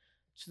situation.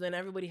 So then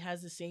everybody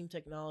has the same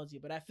technology.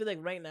 But I feel like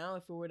right now,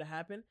 if it were to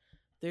happen,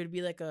 there'd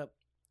be like a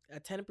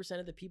 10%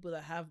 of the people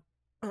that have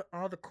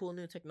all the cool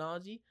new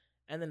technology,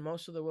 and then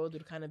most of the world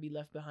would kind of be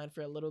left behind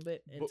for a little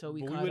bit But- until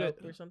we but caught would up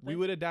ad- or something. we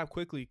would adapt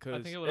quickly I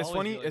because think it would it's always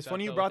funny. be like It's that,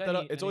 funny you though, brought with that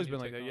any- up. It's any always new been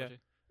like that. Yeah,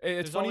 technology. it's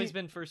There's funny. always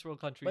been first world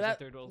countries But and that,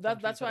 third world that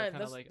countries. that's that are why kinda,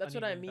 that's, like, that's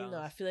what I uneven mean though. I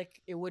balance. feel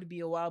like it would be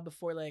a while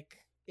before like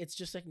it's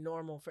just like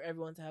normal for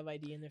everyone to have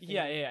ID in their phone.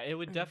 Yeah, it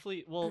would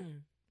definitely. Well,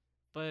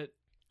 but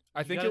I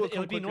you think gotta- it would, it come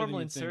would be quicker normal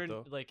than in you'd think, certain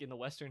though. like in the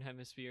Western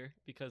Hemisphere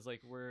because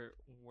like we're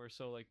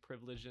so like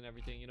privileged and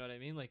everything. You know what I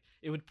mean? Like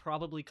it would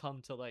probably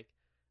come to like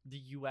the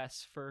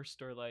U.S.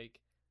 first or like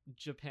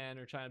Japan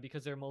or China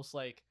because they're most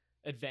like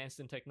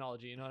advanced in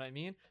technology. You know what I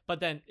mean? But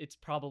then it's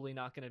probably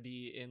not going to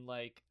be in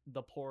like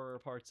the poorer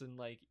parts in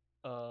like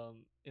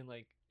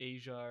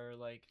Asia or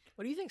like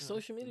What do you think Yeah.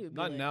 social media would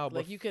be Not like? now, but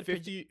Like you could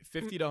 50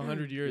 to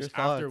 100 years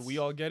Your after thoughts. we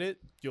all get it,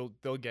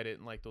 they'll get it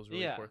in like those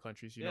really Yeah. poor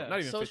countries. You know, Yeah. not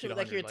even 50 social to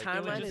like your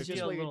 100, timeline just is be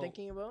just a what you're little-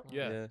 thinking about.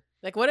 Yeah.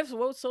 Like what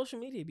would social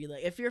media be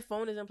like? If your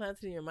phone is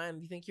implanted in your mind,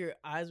 do you think your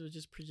eyes would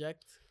just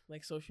project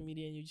like social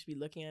media and you just be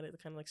looking at it,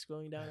 kind of like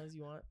scrolling down as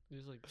you want? you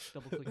just like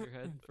double click your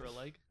head for a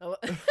like.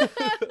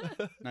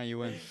 Now you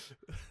win.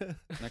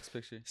 Next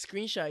picture.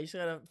 Screenshot. You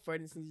still gotta fart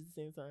and sneeze at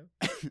the same time.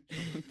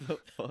 What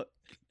the fuck?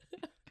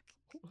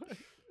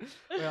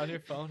 Wait, on your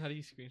phone, how do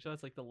you screenshot?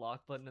 It's like the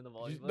lock button and the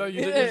volume No, button.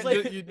 you, It's did,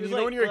 like- you, it's know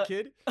like, when you're a what?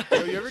 kid?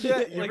 Yo, you ever did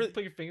that? You like ever,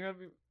 put your finger up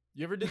your-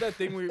 you ever did that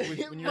thing when you're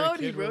a Howdy,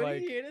 kid? bro. Where, Do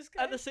like, you hear this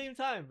guy? at the same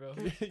time, bro.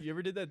 you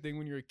ever did that thing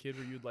when you were a kid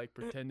where you'd like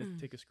pretend to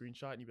take a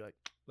screenshot and you'd be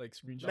like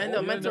screenshot? Mental-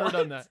 You've mental- never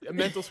done that. A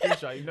mental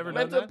screenshot. You've never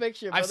done mental that.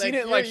 picture. I've but, seen it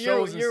in, you're- like, you're-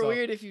 shows and You're stuff.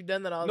 weird if you've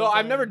done that all the No, time.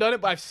 I've never done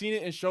it, but I've seen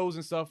it in shows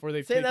and stuff where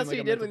they've Say taken that's like what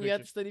you a did mental when you had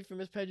picture. to study for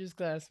Miss Pedro's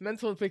class.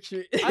 Mental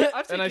picture.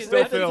 I've And I taken still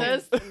mental failed.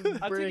 test and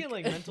I've break. taken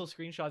like mental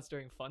screenshots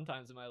during fun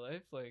times in my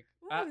life. Like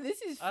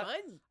This is I-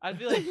 fun. I'd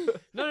be like,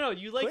 no,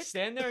 you like Quick.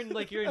 stand there and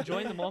like you're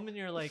enjoying the moment. And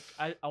you're like,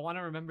 I want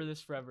to remember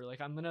this forever.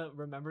 Like I'm gonna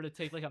remember to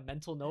take like a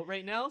mental note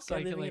right now, so I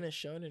I'm can living like. in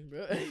a shonen,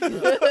 bro.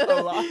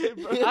 A lie,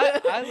 bro.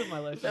 I live my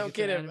life. No, like I'm it's an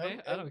kidding.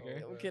 anime. I don't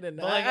care. I'm kidding.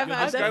 But, like, I've yo,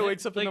 had This I've guy that-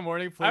 wakes up in the like,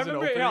 morning, I plays an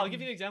remember. Here, opening. I'll give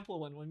you an example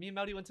of one. When me and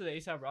Maudie went to the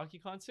ASAP Rocky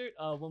concert,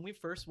 when we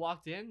first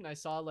walked in, and I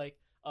saw like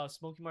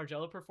Smokey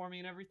Margello performing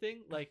and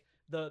everything. Like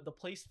the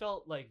place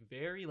felt like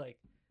very like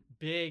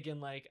big and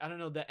like I don't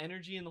know, the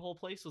energy in the whole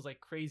place was like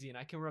crazy, and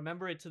I can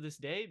remember it to this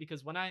day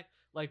because when I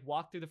like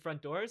walked through the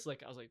front doors,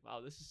 like I was like,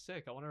 wow, this is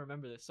sick. I want to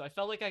remember this. So I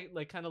felt like I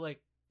like kind of like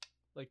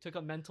took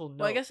a mental note.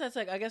 Well, I guess that's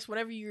like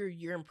whenever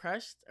you're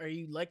impressed or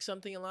you like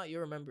something a lot, you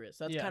remember it.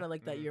 So that's Yeah. kind of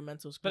like that Mhm. your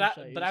mental But screenshot.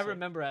 I You're but just I like,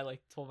 remember I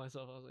like told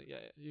myself I was like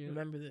you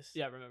remember this.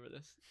 yeah remember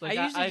this. Like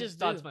I usually I just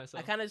thought do. to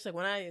myself. I kind of just like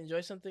when I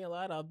enjoy something a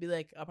lot, I'll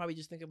probably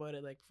just think about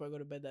it like before I go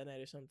to bed that night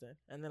or something,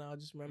 and then I'll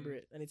just remember Mm.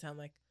 it anytime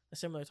like a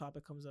similar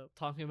topic comes up.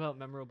 Talking about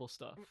memorable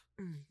stuff.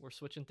 We're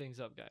switching things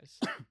up, guys.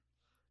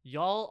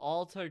 Y'all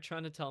all are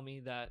trying to tell me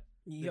that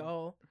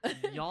Yo,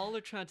 y'all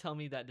are trying to tell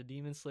me that the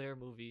Demon Slayer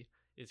movie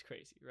is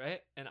crazy, right?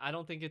 And I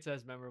don't think it's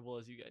as memorable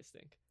as you guys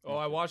think. Oh,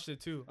 I watched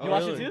it too. Oh, You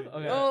watched really? it too?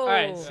 Okay. Oh. All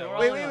right. So we're all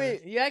wait, in on wait,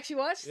 this. wait! You actually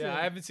watched it? Yeah,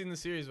 I haven't seen the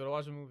series, but I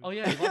watched the movie. Oh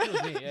yeah, you watched it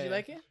with me. Yeah, Did you yeah.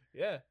 like it?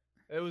 Yeah,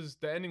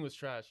 the ending was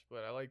trash,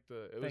 but I liked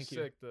it was Thank you.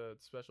 sick, the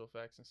special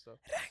effects and stuff.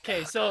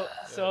 Okay, so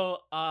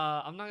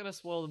I'm not gonna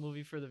spoil the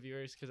movie for the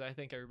viewers because I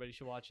think everybody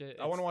should watch it.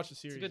 I want to It's- watch the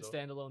It's series. a good though.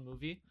 standalone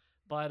movie,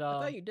 but I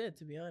thought you did,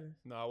 to be honest.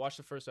 No, I watched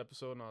the first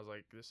episode and I was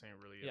like, this ain't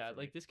really. It yeah, for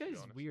like me, this to be guy's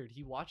honest. weird.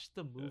 He watched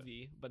the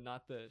movie but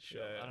not the show.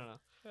 Yeah, yeah. I don't know.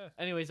 Yeah.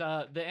 Anyways,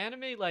 the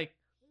anime like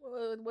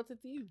What's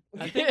it to you?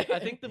 I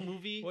think the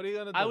movie What are you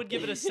gonna do? I would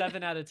give it a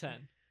 7 out of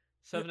 10.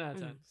 7 out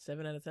of 10.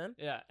 7 out of 10.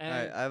 Yeah, All and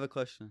right, I have a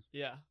question.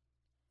 yeah,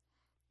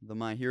 The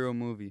My Hero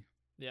movie.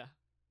 yeah,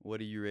 What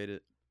do you rate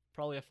it?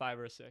 probably a 5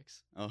 or a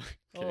 6. Oh,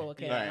 Oh,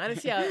 okay. Alright.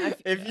 Honestly,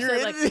 if you you said,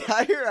 rated like- it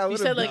higher, I you would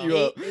said have like beat you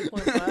up.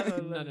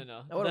 8.5.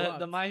 No. I would've The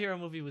walked. My Hero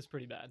movie was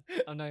pretty bad.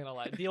 I'm not gonna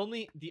lie. The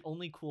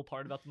only cool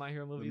part about the My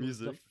Hero movie was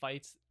the music.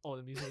 fights. Oh,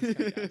 the music was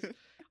kinda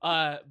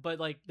ass. But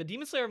like the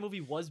Demon Slayer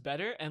movie was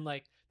better, and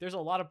like there's a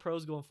lot of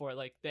pros going for it.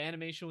 Like the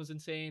animation was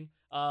insane.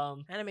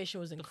 Animation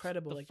was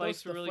incredible. the Like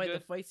fights were really the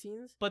good. fight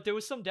scenes. But there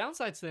was some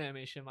downsides to the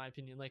animation, in my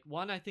opinion. Like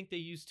one, I think they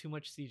used too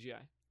much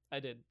CGI. I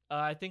did.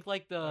 I think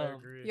like I the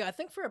agree. Yeah, I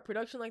think for a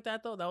production like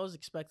that though, that was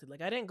expected.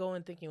 Like I didn't go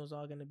in thinking it was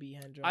all gonna be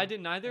hand drawn. I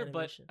didn't either,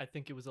 animation. but I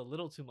think it was a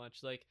little too much.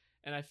 Like,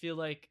 and I feel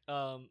like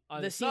The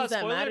it's not a scenes that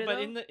spoiler, matter, but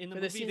though? in the For the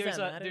movie scenes there's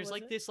that a matter, there's was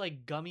like it? this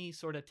like gummy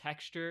sort of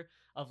texture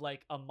of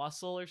like a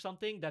muscle or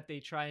something that they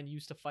try and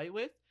use to fight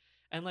with,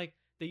 and like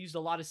they used a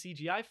lot of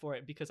CGI for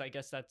it because I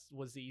guess that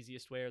was the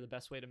easiest way or the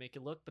best way to make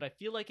it look. But I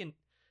feel like in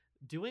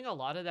doing a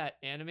lot of that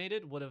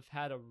animated would have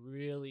had a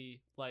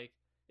really like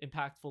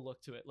impactful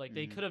look to it. Like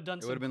they Mhm. could have done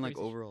It some would have been like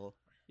crazy overall.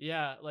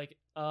 yeah, like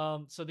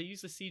so they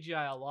used the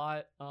CGI a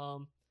lot.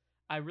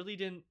 I really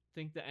didn't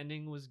think the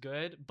ending was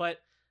good, but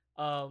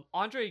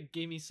Andre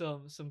gave me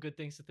some good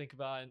things to think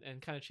about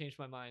and kind of changed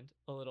my mind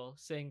a little,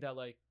 saying that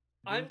like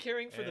I'm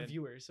caring for the And-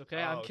 viewers, okay?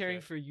 Oh, I'm caring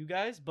okay. for you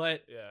guys,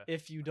 but Yeah.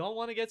 if you don't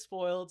want to get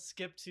spoiled,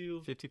 skip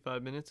to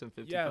 55 minutes and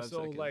 55 Yeah,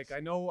 so seconds. like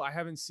I know I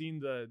haven't seen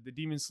the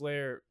Demon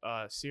Slayer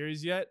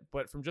series yet,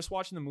 but from just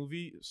watching the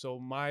movie, so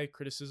my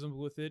criticisms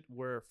with it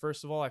were,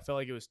 first of all, I felt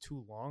like it was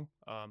too long.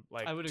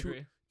 Like I would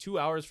agree. 2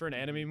 hours for an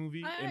anime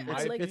movie, I- in my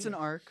it's like- opinion. It's an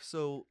arc,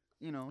 so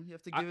you know you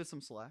have to I- give it some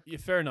slack. Yeah,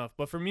 fair enough.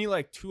 But for me,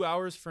 like 2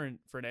 hours for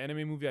an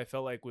anime movie, I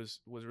felt like was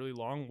really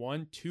long.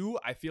 1, 2,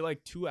 I feel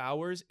like 2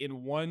 hours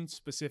in one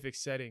specific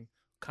setting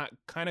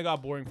kind of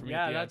got boring for me.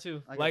 Yeah, at the that end.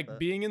 too. I get Like that.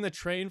 being in the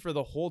train for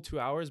the whole 2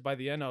 hours. By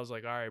the end, I was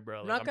like, all right,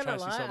 bro. I'm Like, not I'm gonna trying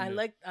to see lie, something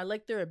new. I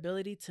like their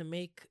ability to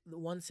make the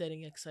one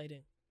setting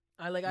exciting.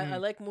 I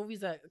like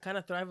movies that kind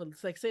of thrive.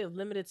 It's like say a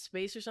limited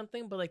space or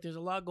something, but like there's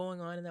a lot going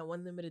on in that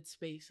one limited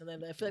space, and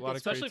then I feel A like lot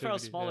it's of Especially for how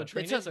creativity, small yeah. a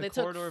train they is, a took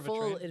corridor of a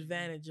full train.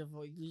 advantage of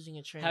using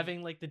a train.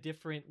 Having like the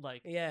different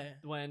like yeah,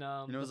 when You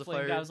know, the as a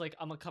flame guy fire- was like,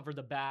 I'm gonna cover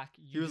the back.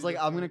 He you was do like,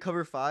 the "I'm gonna front."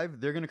 cover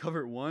 5. They're gonna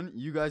cover 1.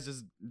 You guys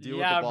just deal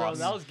yeah, with the bro, boss."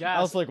 that was gas.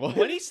 I was like, "What?"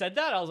 When he said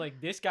that, I was like,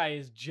 this guy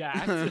is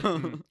jacked.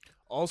 it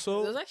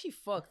Also, was actually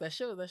fucked. That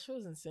show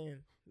was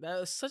insane. That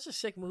was such a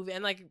sick movie.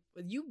 And like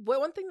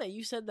one thing that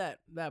you said that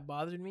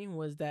bothered me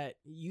was that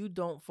you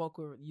didn't fuck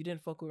with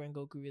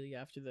Rengoku really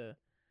after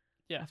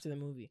the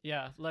movie.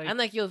 yeah, like And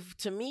like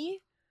to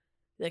me,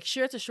 like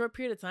sure it's a short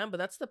period of time, but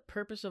that's the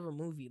purpose of a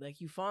movie.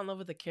 Like you fall in love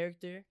with the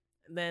character,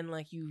 and then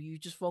like you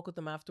just fuck with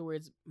them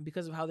afterwards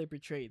because of how they're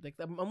portrayed. Like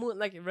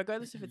like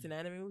regardless if it's an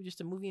anime movie,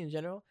 just a movie in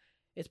general,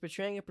 it's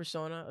portraying a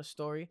persona, a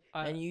story,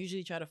 and you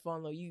usually try to fall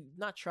in love. You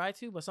not try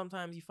to, but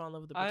sometimes you fall in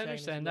love with the. I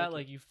protagonist. understand You that it.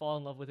 like you fall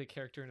in love with a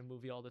character in a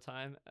movie all the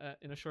time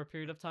in a short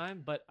period of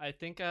time, but I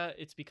think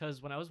it's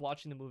because when I was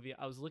watching the movie,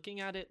 I was looking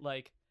at it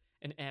like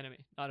an anime,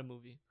 not a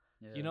movie.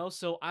 Yeah. You know,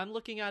 so I'm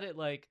looking at it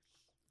like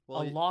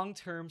Well, a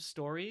long-term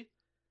story,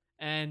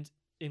 and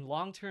in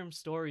long-term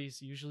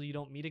stories, usually you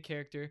don't meet a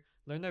character,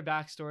 learn their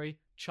backstory,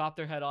 chop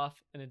their head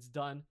off, and it's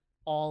done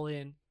all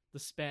in the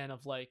span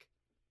of like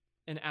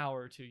an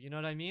hour or two. You know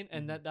what I mean?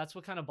 And Mhm. that's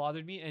what kind of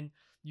bothered me. And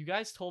you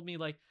guys told me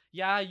like,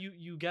 yeah,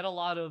 you get a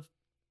lot of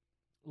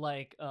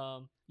like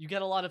you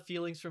get a lot of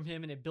feelings from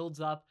him, and it builds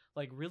up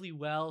like really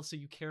well, so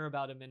you care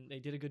about him, and they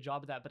did a good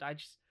job of that. But I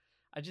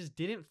just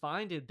didn't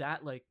find it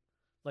that like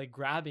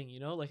grabbing, you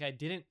know? Like I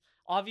didn't.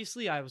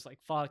 Obviously, I was like,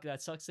 fuck,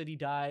 that sucks that he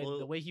died. Well,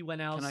 the way he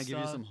went out. Can I give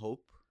you sucked. some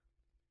hope?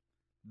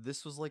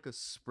 This was like a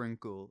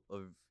sprinkle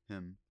of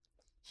him.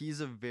 He's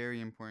a very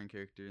important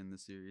character in the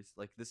series.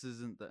 Like this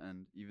isn't the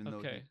end, even though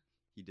Okay.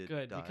 he did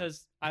Good, die.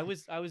 because I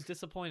was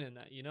disappointed in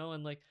that, you know,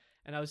 and like,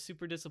 and I was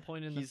super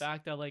disappointed in the He's-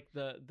 fact that like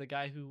the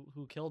guy who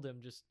killed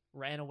him just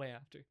ran away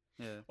after.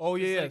 yeah. oh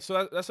yeah, It's yeah.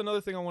 like- So that's another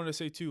thing I wanted to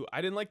say too.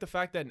 I didn't like the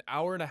fact that an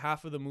hour and a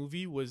half of the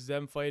movie was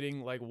them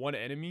fighting like one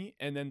enemy,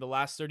 and then the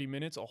last 30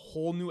 minutes, a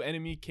whole new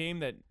enemy came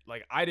that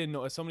like I didn't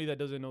know. As somebody that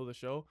doesn't know the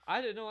show,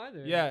 I didn't know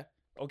either. yeah.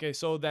 Okay,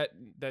 so that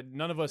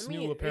none of us I mean,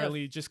 knew yeah,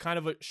 apparently just kind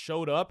of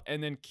showed up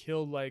and then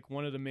killed like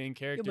one of the main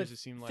characters. but it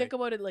seemed like, think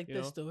about it like you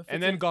this know? though. If And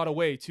it's then a- got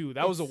away too.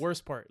 That was the it's-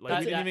 worst part. Like That-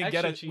 we didn't yeah, even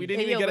get a extra we cheese. didn't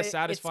Hey, even yo, get a but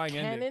satisfying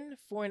it's ending. canon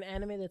for an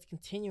anime that's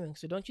continuing.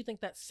 So don't you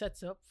think that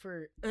sets up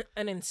for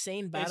an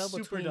insane battle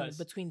super does.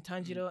 between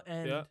Tanjiro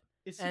and Yeah.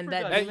 It's And super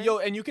that does. demon- And, yo,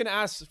 and you can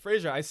ask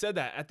Fraser. I said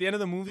that at the end of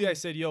the movie. I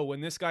said, "Yo,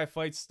 when this guy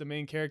fights the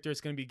main character,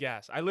 it's gonna be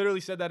gas." I literally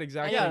said that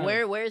exactly. yeah,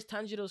 know. where's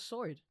Tanjiro's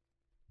sword?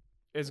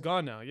 It's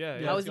gone now. Yeah.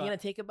 Yeah, How it's is he gone. gonna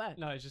take it back?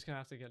 No, he's just gonna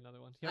have to get another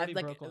one. He I, already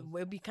like broke one.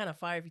 it'd be kind of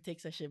fire if he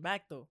takes that shit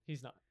back though.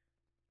 He's not.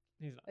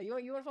 He's not. You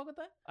want to fuck with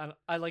that?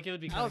 I like it would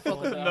be I kind would of cool.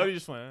 fuck with with no, that. you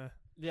just went.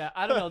 Yeah,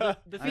 I don't know.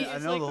 The thing I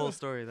is, know like, the whole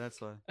story. That's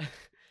why.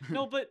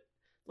 No, but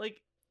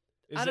like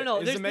Is I don't it- know.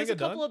 is There's the a manga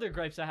couple done? other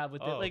gripes I have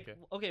with it. Oh, Like, okay.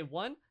 okay,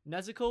 one,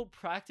 Nezuko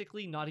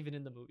practically not even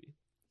in the movie,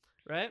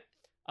 right?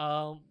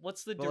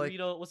 What's the But, like-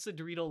 Dorito? What's the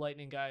Dorito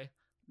lightning guy?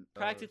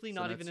 Practically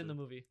not even in the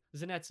movie.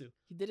 Zenetsu.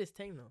 He did his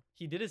thing though.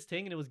 He did his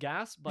thing and it was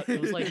gas, but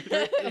it was like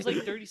it was like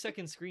 30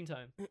 seconds screen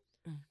time.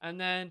 And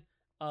then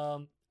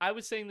I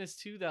was saying this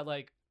too that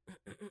like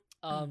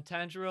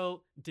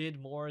Tanjiro did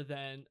more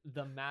than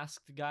the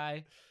masked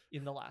guy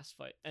in the last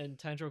fight, and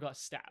Tanjiro got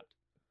stabbed.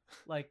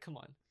 Like, come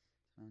on,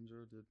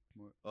 Tanjiro did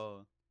more.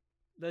 Oh,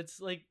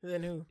 that's like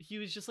Then who? he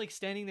was just like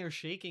standing there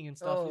shaking and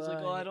stuff. Oh, He's like,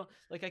 oh, I yeah. don't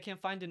like, I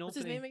can't find an What's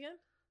opening. his name again?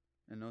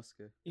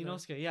 Inosuke.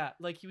 Inosuke, yeah.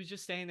 Like, he was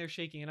just standing there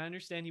shaking. And I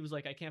understand he was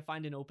like, I can't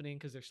find an opening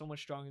because they're so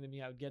much stronger than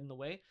me. I would get in the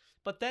way.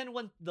 But then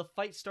when the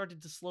fight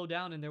started to slow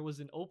down and there was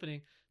an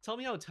opening, tell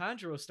me how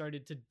Tanjiro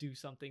started to do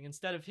something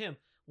instead of him.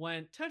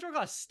 When Tanjiro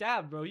got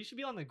stabbed, bro, you should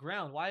be on the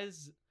ground. Why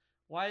is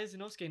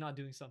Inosuke not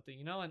doing something,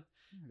 you know? And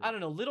I don't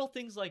know, little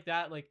things like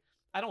that. Like,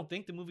 I don't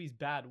think the movie's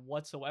bad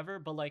whatsoever,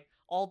 but like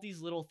all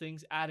these little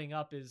things adding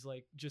up is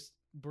like just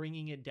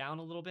bringing it down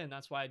a little bit. And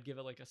that's why I'd give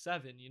it like a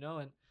 7, you know?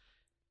 And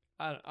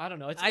I don't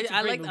know. It's a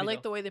great movie, I like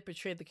though. the way they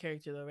portrayed the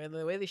character though, right?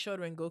 The way they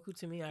showed Rengoku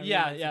to me. I really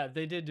Yeah, liked yeah, it.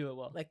 they did do it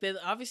well. Like they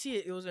obviously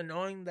it was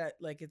annoying that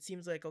like it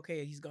seems like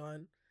okay he's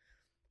gone,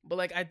 but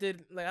like I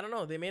don't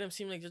know, they made him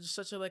seem like just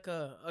such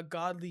a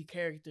godly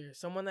character,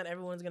 someone that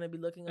everyone's gonna be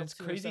looking up It's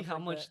to. and crazy stuff how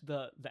like much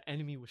that. the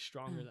enemy was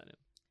stronger than him.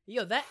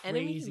 Yo, that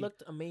enemy Crazy.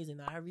 looked amazing.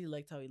 I really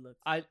liked how he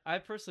looked. I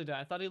personally did.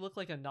 I thought he looked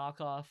like a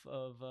knockoff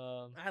of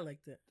I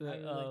liked it. I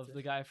really liked the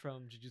it. guy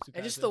from Jujutsu Kaisen.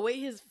 And just the way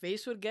his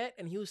face would get,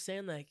 and he was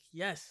saying like,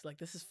 "Yes, like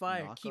this is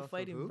fire. Knockoff Keep of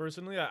fighting." who?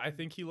 Personally, I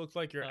think he looked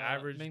like your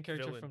average main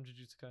character villain. from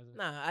Jujutsu Kaisen.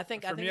 Nah, I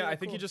think For me, he I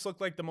looked think he cool. just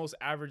looked like the most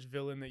average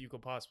villain that you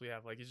could possibly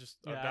have. Like he's just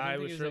a Yeah, I guy don't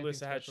think with he was anything shirtless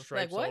that had special.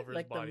 stripes like all what? over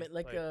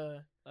Like his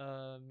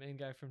body. Main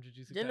guy from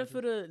Jujutsu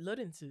Jennifer Kaisen.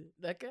 Lawrence.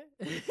 That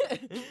guy.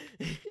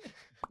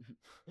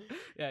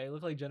 Yeah, he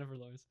looked like Jennifer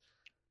Lawrence.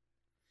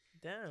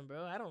 Damn,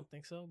 bro. I don't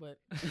think so, but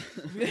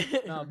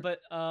No,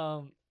 but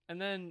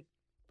and then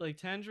like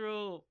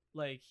Tanjiro,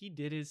 like he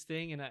did his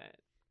thing, and I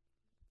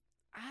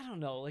don't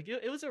know, like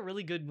it was a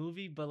really good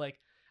movie, but like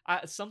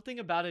something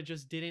about it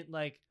just didn't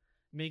like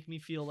make me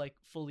feel like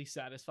fully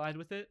satisfied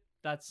with it.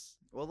 That's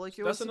Well, like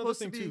it was That's another supposed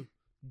thing to be. too.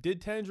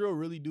 Did Tanjiro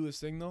really do his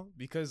thing though?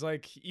 Because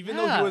like even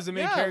though Yeah, he was the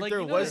main yeah, like, character,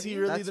 you know was what I he mean?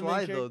 really That's the main why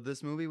character? though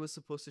this movie was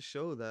supposed to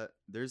show that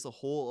there's a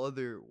whole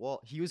other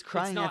wall. He was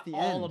crying it's not at the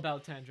all end.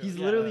 about Tanjiro. He's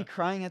yeah. literally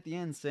crying at the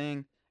end,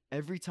 saying,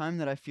 "Every time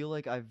that I feel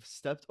like I've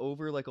stepped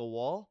over like a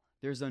wall,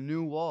 there's a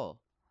new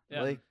wall."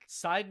 Yeah. Like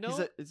Side he's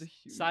note, it's a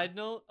human. side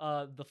note,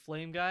 the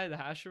flame guy, the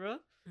Hashira,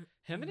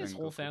 him and his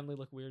whole Rengoku. family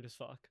look weird as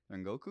fuck.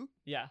 Rengoku.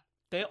 Yeah.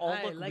 They all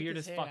I look like weird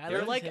his as hair. fuck. I They're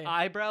like like his hair.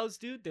 eyebrows,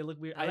 dude. They look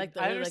weird. I like the-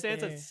 I I like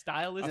understand the it's a hair.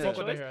 stylistic I Yeah. fuck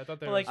with the choice, hair. I thought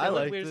they but were like I they look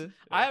liked weird. it.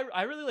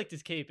 I really liked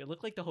his cape. It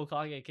looked like the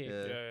Hokage cape.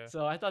 Yeah. yeah.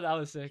 So I thought that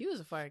was sick. he was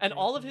a fire. And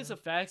all of character, his though.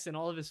 effects and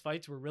all of his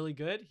fights were really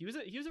good. He was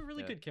a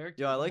really Yeah. good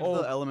character. Yeah, I like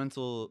Oh. the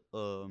elemental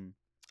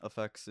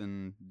effects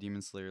in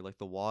Demon Slayer, like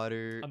the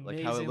water, like how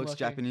it Amazing looks looking.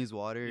 Japanese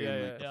water Yeah, and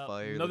yeah. like the Yeah.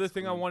 fire. Another looks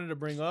thing I clean. wanted to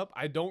bring up,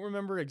 I don't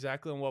remember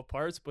exactly on what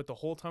parts, but the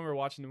whole time we were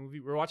watching the movie,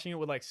 we were watching it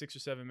with like 6 or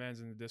 7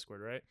 mans in the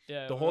Discord, right?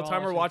 Yeah. The we're whole all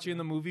time we're watching it.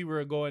 the movie, we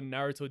were going,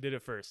 Naruto did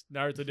it first.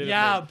 Naruto did it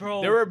Yeah, first. bro.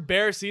 There were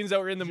bare scenes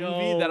that were in the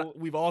movie Yo. that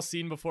we've all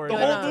seen before. The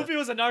and No, whole then- no. movie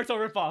was a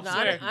Naruto ripoff. No,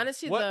 swear.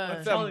 honestly, What,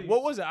 the telling you.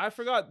 what was it? I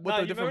forgot what Nah,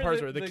 the you different remember parts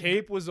the- were. The the-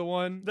 cape was the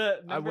one.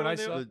 Remember when I when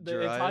saw the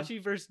Jiraiya?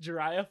 Itachi versus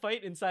Jiraiya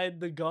fight inside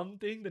the gum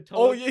thing? The toad?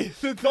 Oh yeah,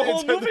 The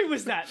whole movie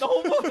was that. The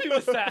whole movie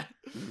was that.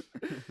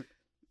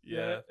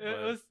 Yeah, it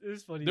but-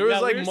 was funny. There was, Yeah,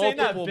 like, we were saying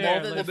that multiple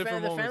bare, the, multiple like,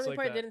 different the moments family like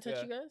part that, didn't touch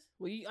yeah. you guys.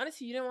 Well,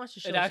 honestly, you didn't watch the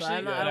show. It so actually,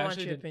 I don't want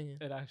actually your didn't. opinion.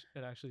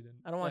 It actually didn't.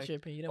 I don't want Like, your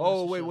opinion. You didn't watch Oh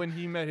the wait, show. when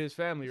he met his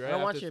family, right? I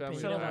don't want After your his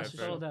opinion. Settle Yeah, down, fair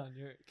settle enough. down.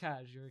 You're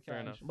cash. You're Fair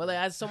cash. enough. But like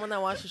as someone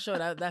that watched the show,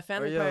 that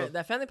family yo. part,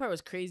 that family part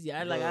was crazy.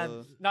 I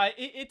The- No,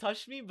 it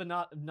touched me, but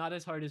not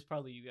as hard as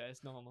probably you guys.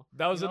 No homo.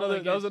 That was You know, another.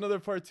 like, That was it's- another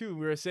part too.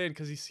 We were saying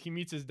because he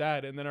meets his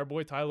dad, and then our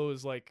boy Tylo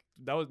is like,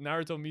 that was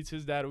Naruto meets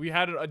his dad. We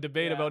had a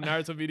debate Yeah. about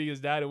Naruto meeting his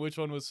dad and which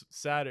one was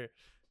sadder.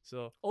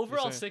 So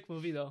Overall, just saying. sick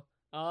movie though.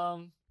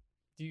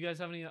 Do you guys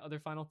have any other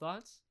final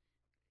thoughts?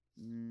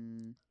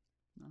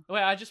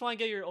 Wait, I just want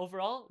to get your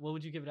overall. What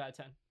would you give it out of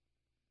 10?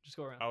 Just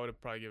go around. I would have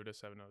probably give it a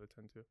 7 out of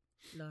 10 too.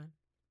 No.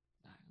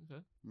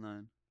 Okay.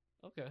 9.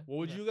 Okay. What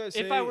would okay. you guys say?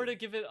 If I were to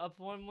give it up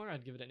one more,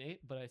 I'd give it an 8.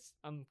 But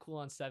I'm cool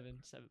on 7,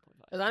 7.5.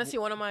 It's honestly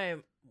one of my,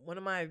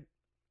 I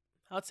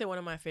would say one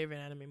of my favorite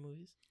anime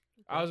movies.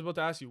 I was about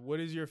to ask you, what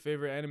is your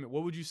favorite anime?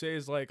 What would you say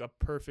is like a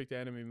perfect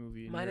anime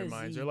movie in Mine your is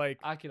minds? Z. Or like,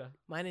 Akira.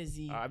 Mine is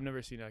Z. I've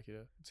never seen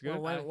Akira. It's good.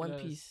 One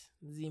Akira's- Piece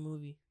Z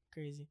movie.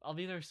 Crazy. I'll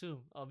be there soon.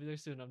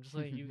 I'm just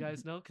letting you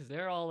guys know because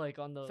they're all like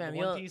on the Fam,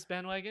 One you'll- Piece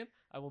bandwagon.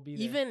 I will be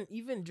there.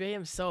 Even Dre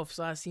himself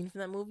saw a scene from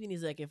that movie and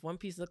he's like, if One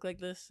Piece looked like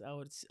this, I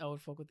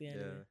would fuck with the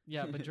anime.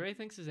 Yeah, but Dre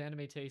thinks his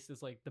anime taste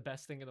is like the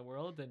best thing in the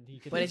world, and he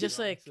could. But be it's just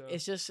wrong, like so.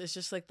 it's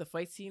just like the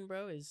fight scene,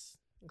 bro, is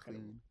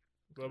incredible. Clean.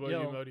 What about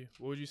Yo. you, Modi?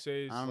 What would you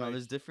say is I don't know. like,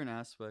 There's different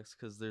aspects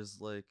because there's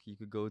like you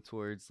could go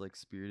towards like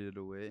Spirited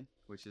Away,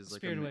 which is like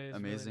Spirited Away is really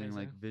amazing, like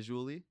amazing.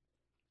 visually,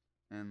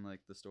 and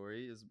like the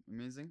story is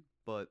amazing,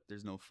 but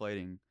there's no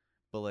fighting.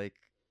 But like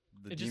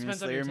the It just Demon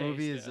depends on Slayer your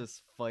movie taste, is yeah.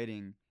 just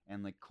fighting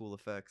and like cool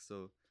effects.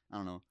 So I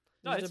don't know.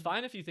 No, There's it's the-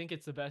 fine if you think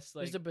it's the best.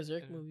 Like There's the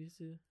Berserk yeah. movies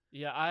too.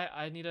 Yeah,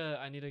 I need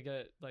to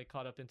get like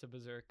caught up into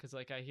Berserk because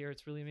like I hear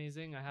it's really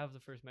amazing. I have the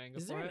first manga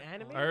Is for there it. an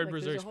anime? I heard Like,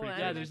 there's a Berserk's whole pretty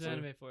Yeah, anime there's an too.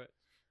 anime for it.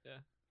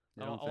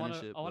 They I don't want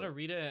finish it. to but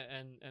read it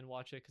and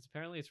watch it because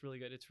apparently it's really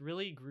good. It's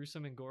really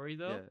gruesome and gory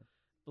though. yeah,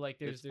 But like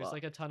It's there's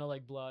like a ton of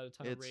like blood, a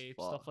ton of It's rape,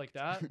 stuff fucked. like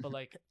that. But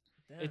like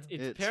Damn. it's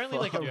It's apparently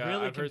like a fucked. Yeah,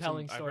 really I've heard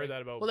compelling I've story. heard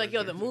that about. Well, like yo,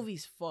 the Berserk, too.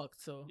 movie's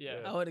fucked, so Yeah.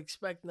 I would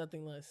expect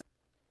nothing less.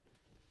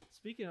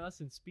 Speaking of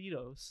us in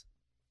speedos,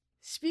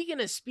 Speaking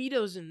of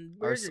Speedos and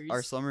burgers.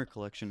 Our summer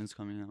collection is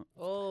coming out.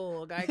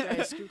 Oh,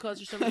 guys, Scoop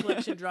Culture Summer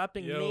Collection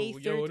dropping May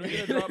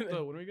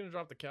 13th. when are we gonna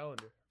drop the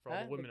calendar for all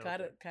Huh? the women The out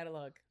there?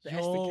 catalog. The Yo,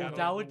 catalog.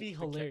 that would be The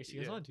hilarious. You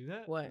guys yeah. want to do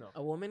that? What? No.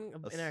 A woman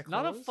in That's- our clothes?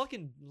 Not a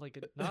fucking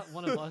not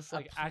one of us.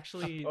 Like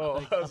actually, Oh,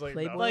 like, I was like,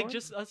 Playboy no. like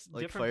just us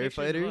Like different pictures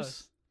of firefighters.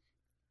 us.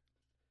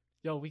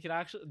 Yo, we could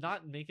actually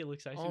not make it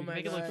look sexy. Oh we my can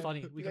make it look God.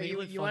 funny. We can Yo, make it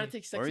look you funny. want to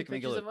take Or sexy you can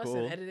make it pictures of look us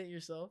cool. and edit it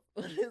yourself?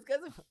 This guy's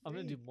a I'm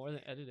gonna do freak. more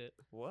than edit it.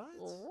 What?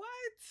 What?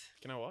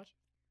 Can I watch?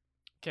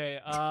 Okay,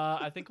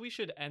 I think we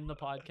should end the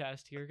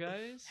podcast here,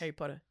 guys. Harry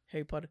Potter.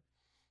 Harry Potter.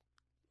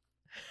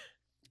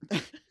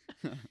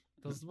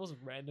 This is the most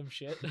random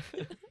shit.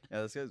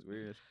 Yeah, this guy's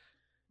weird.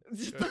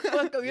 Just the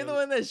fuck up. You're the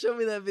one that showed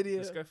me that video.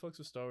 This guy fucks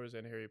with Star Wars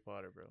and Harry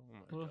Potter, bro. Oh my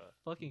What a god.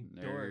 fucking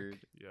dork. Nerd.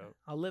 Yeah.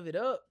 I'll live it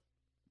up.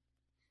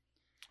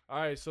 All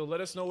right, so let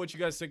us know what you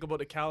guys think about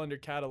the calendar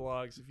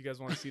catalogs. If you guys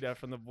want to see that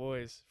from the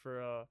boys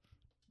for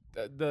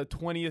the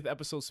 20th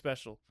episode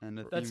special, And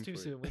a That's theme too for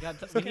it.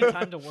 soon. We need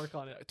time to work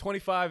on it.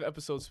 25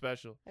 episode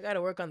special, I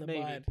gotta work on the Maybe.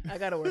 bod. I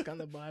gotta work on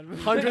the bod.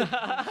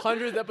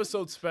 100th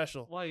episode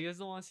special, Why you guys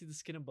don't want to see the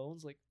skin and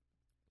bones? Like,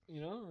 you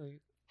know,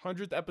 like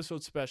 100th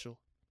episode special.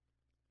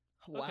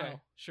 Wow. okay,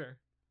 sure.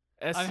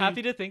 SC I'm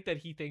happy to think that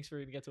he thinks we're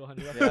gonna get to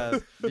 100. Yeah,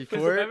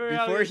 before remember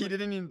how before he- he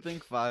didn't even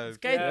think 5. This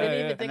guy Yeah, didn't yeah.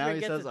 even And think now we'd he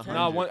get says to 100.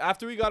 10. Nah,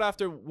 after we got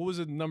what was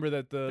the number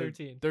that the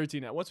 13.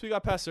 13 at? Once we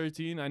got past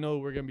 13, I know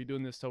we're gonna be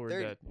doing this till we're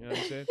Thirty. dead. You know what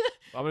I'm saying?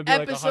 I'm gonna be like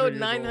 100 Episode years old.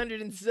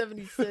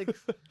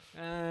 976.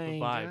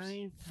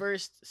 vibes.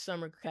 First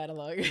summer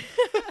catalog.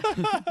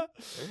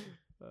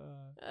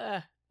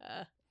 Ah,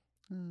 ah.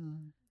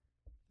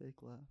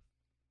 Fake laugh.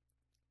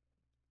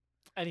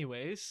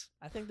 Anyways,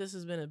 I think this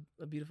has been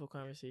a beautiful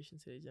conversation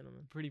today,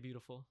 gentlemen. pretty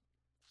beautiful.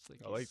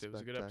 Just I liked it. It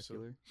was a good episode.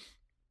 Spectacular.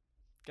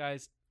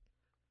 guys.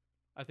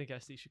 I think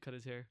SD should cut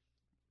his hair.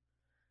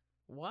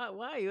 Why?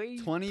 Why are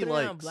you 20 putting it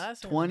on likes.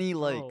 blast right 20 now?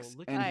 likes.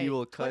 look- And he Aight,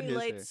 will cut 20 his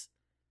lights.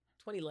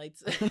 20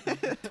 lights.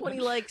 hair. 20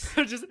 likes.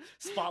 Just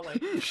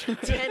spotlight.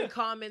 10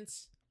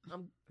 comments.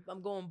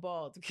 I'm going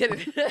bald. Get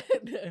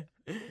it?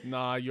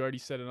 Nah, you already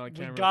said it on We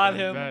camera. got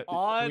man. him That-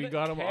 on We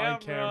got him on camera.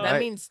 camera. That Right.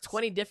 means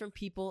 20 different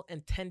people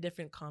and 10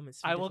 different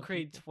comments. from I will different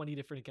create people. 20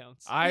 different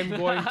accounts. I'm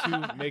going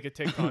to make a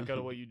TikTok out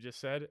of what you just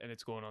said, and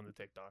it's going on the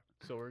TikTok.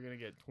 So we're gonna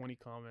get 20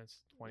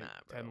 comments, 20, Nah,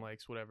 10 bro.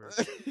 likes, whatever.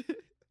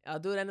 I'll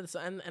do it end of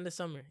the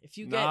summer. If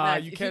you get Nah,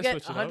 if you you can't get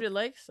switch it up. 100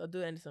 likes, I'll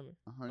do it end of summer.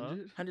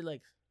 100? 100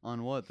 likes.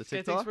 On what? The Say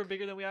things TikTok? we're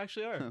bigger than we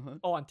actually are. What?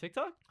 Oh, on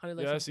TikTok? 100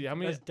 likes. Yeah, on see how TikTok.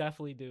 many. That's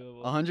definitely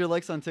doable. 100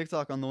 likes on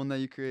TikTok on the one that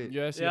you create.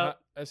 Yeah, see, Yeah.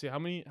 see how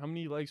many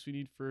likes we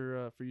need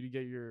for you to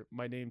get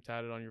my name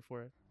tatted on your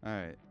forehead. All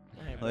right.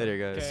 All right, bro. Later,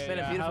 guys. It's been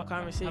a Yeah, beautiful have-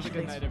 conversation. Have a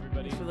good Thanks- night,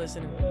 everybody. Thanks for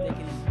listening. Take it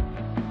easy.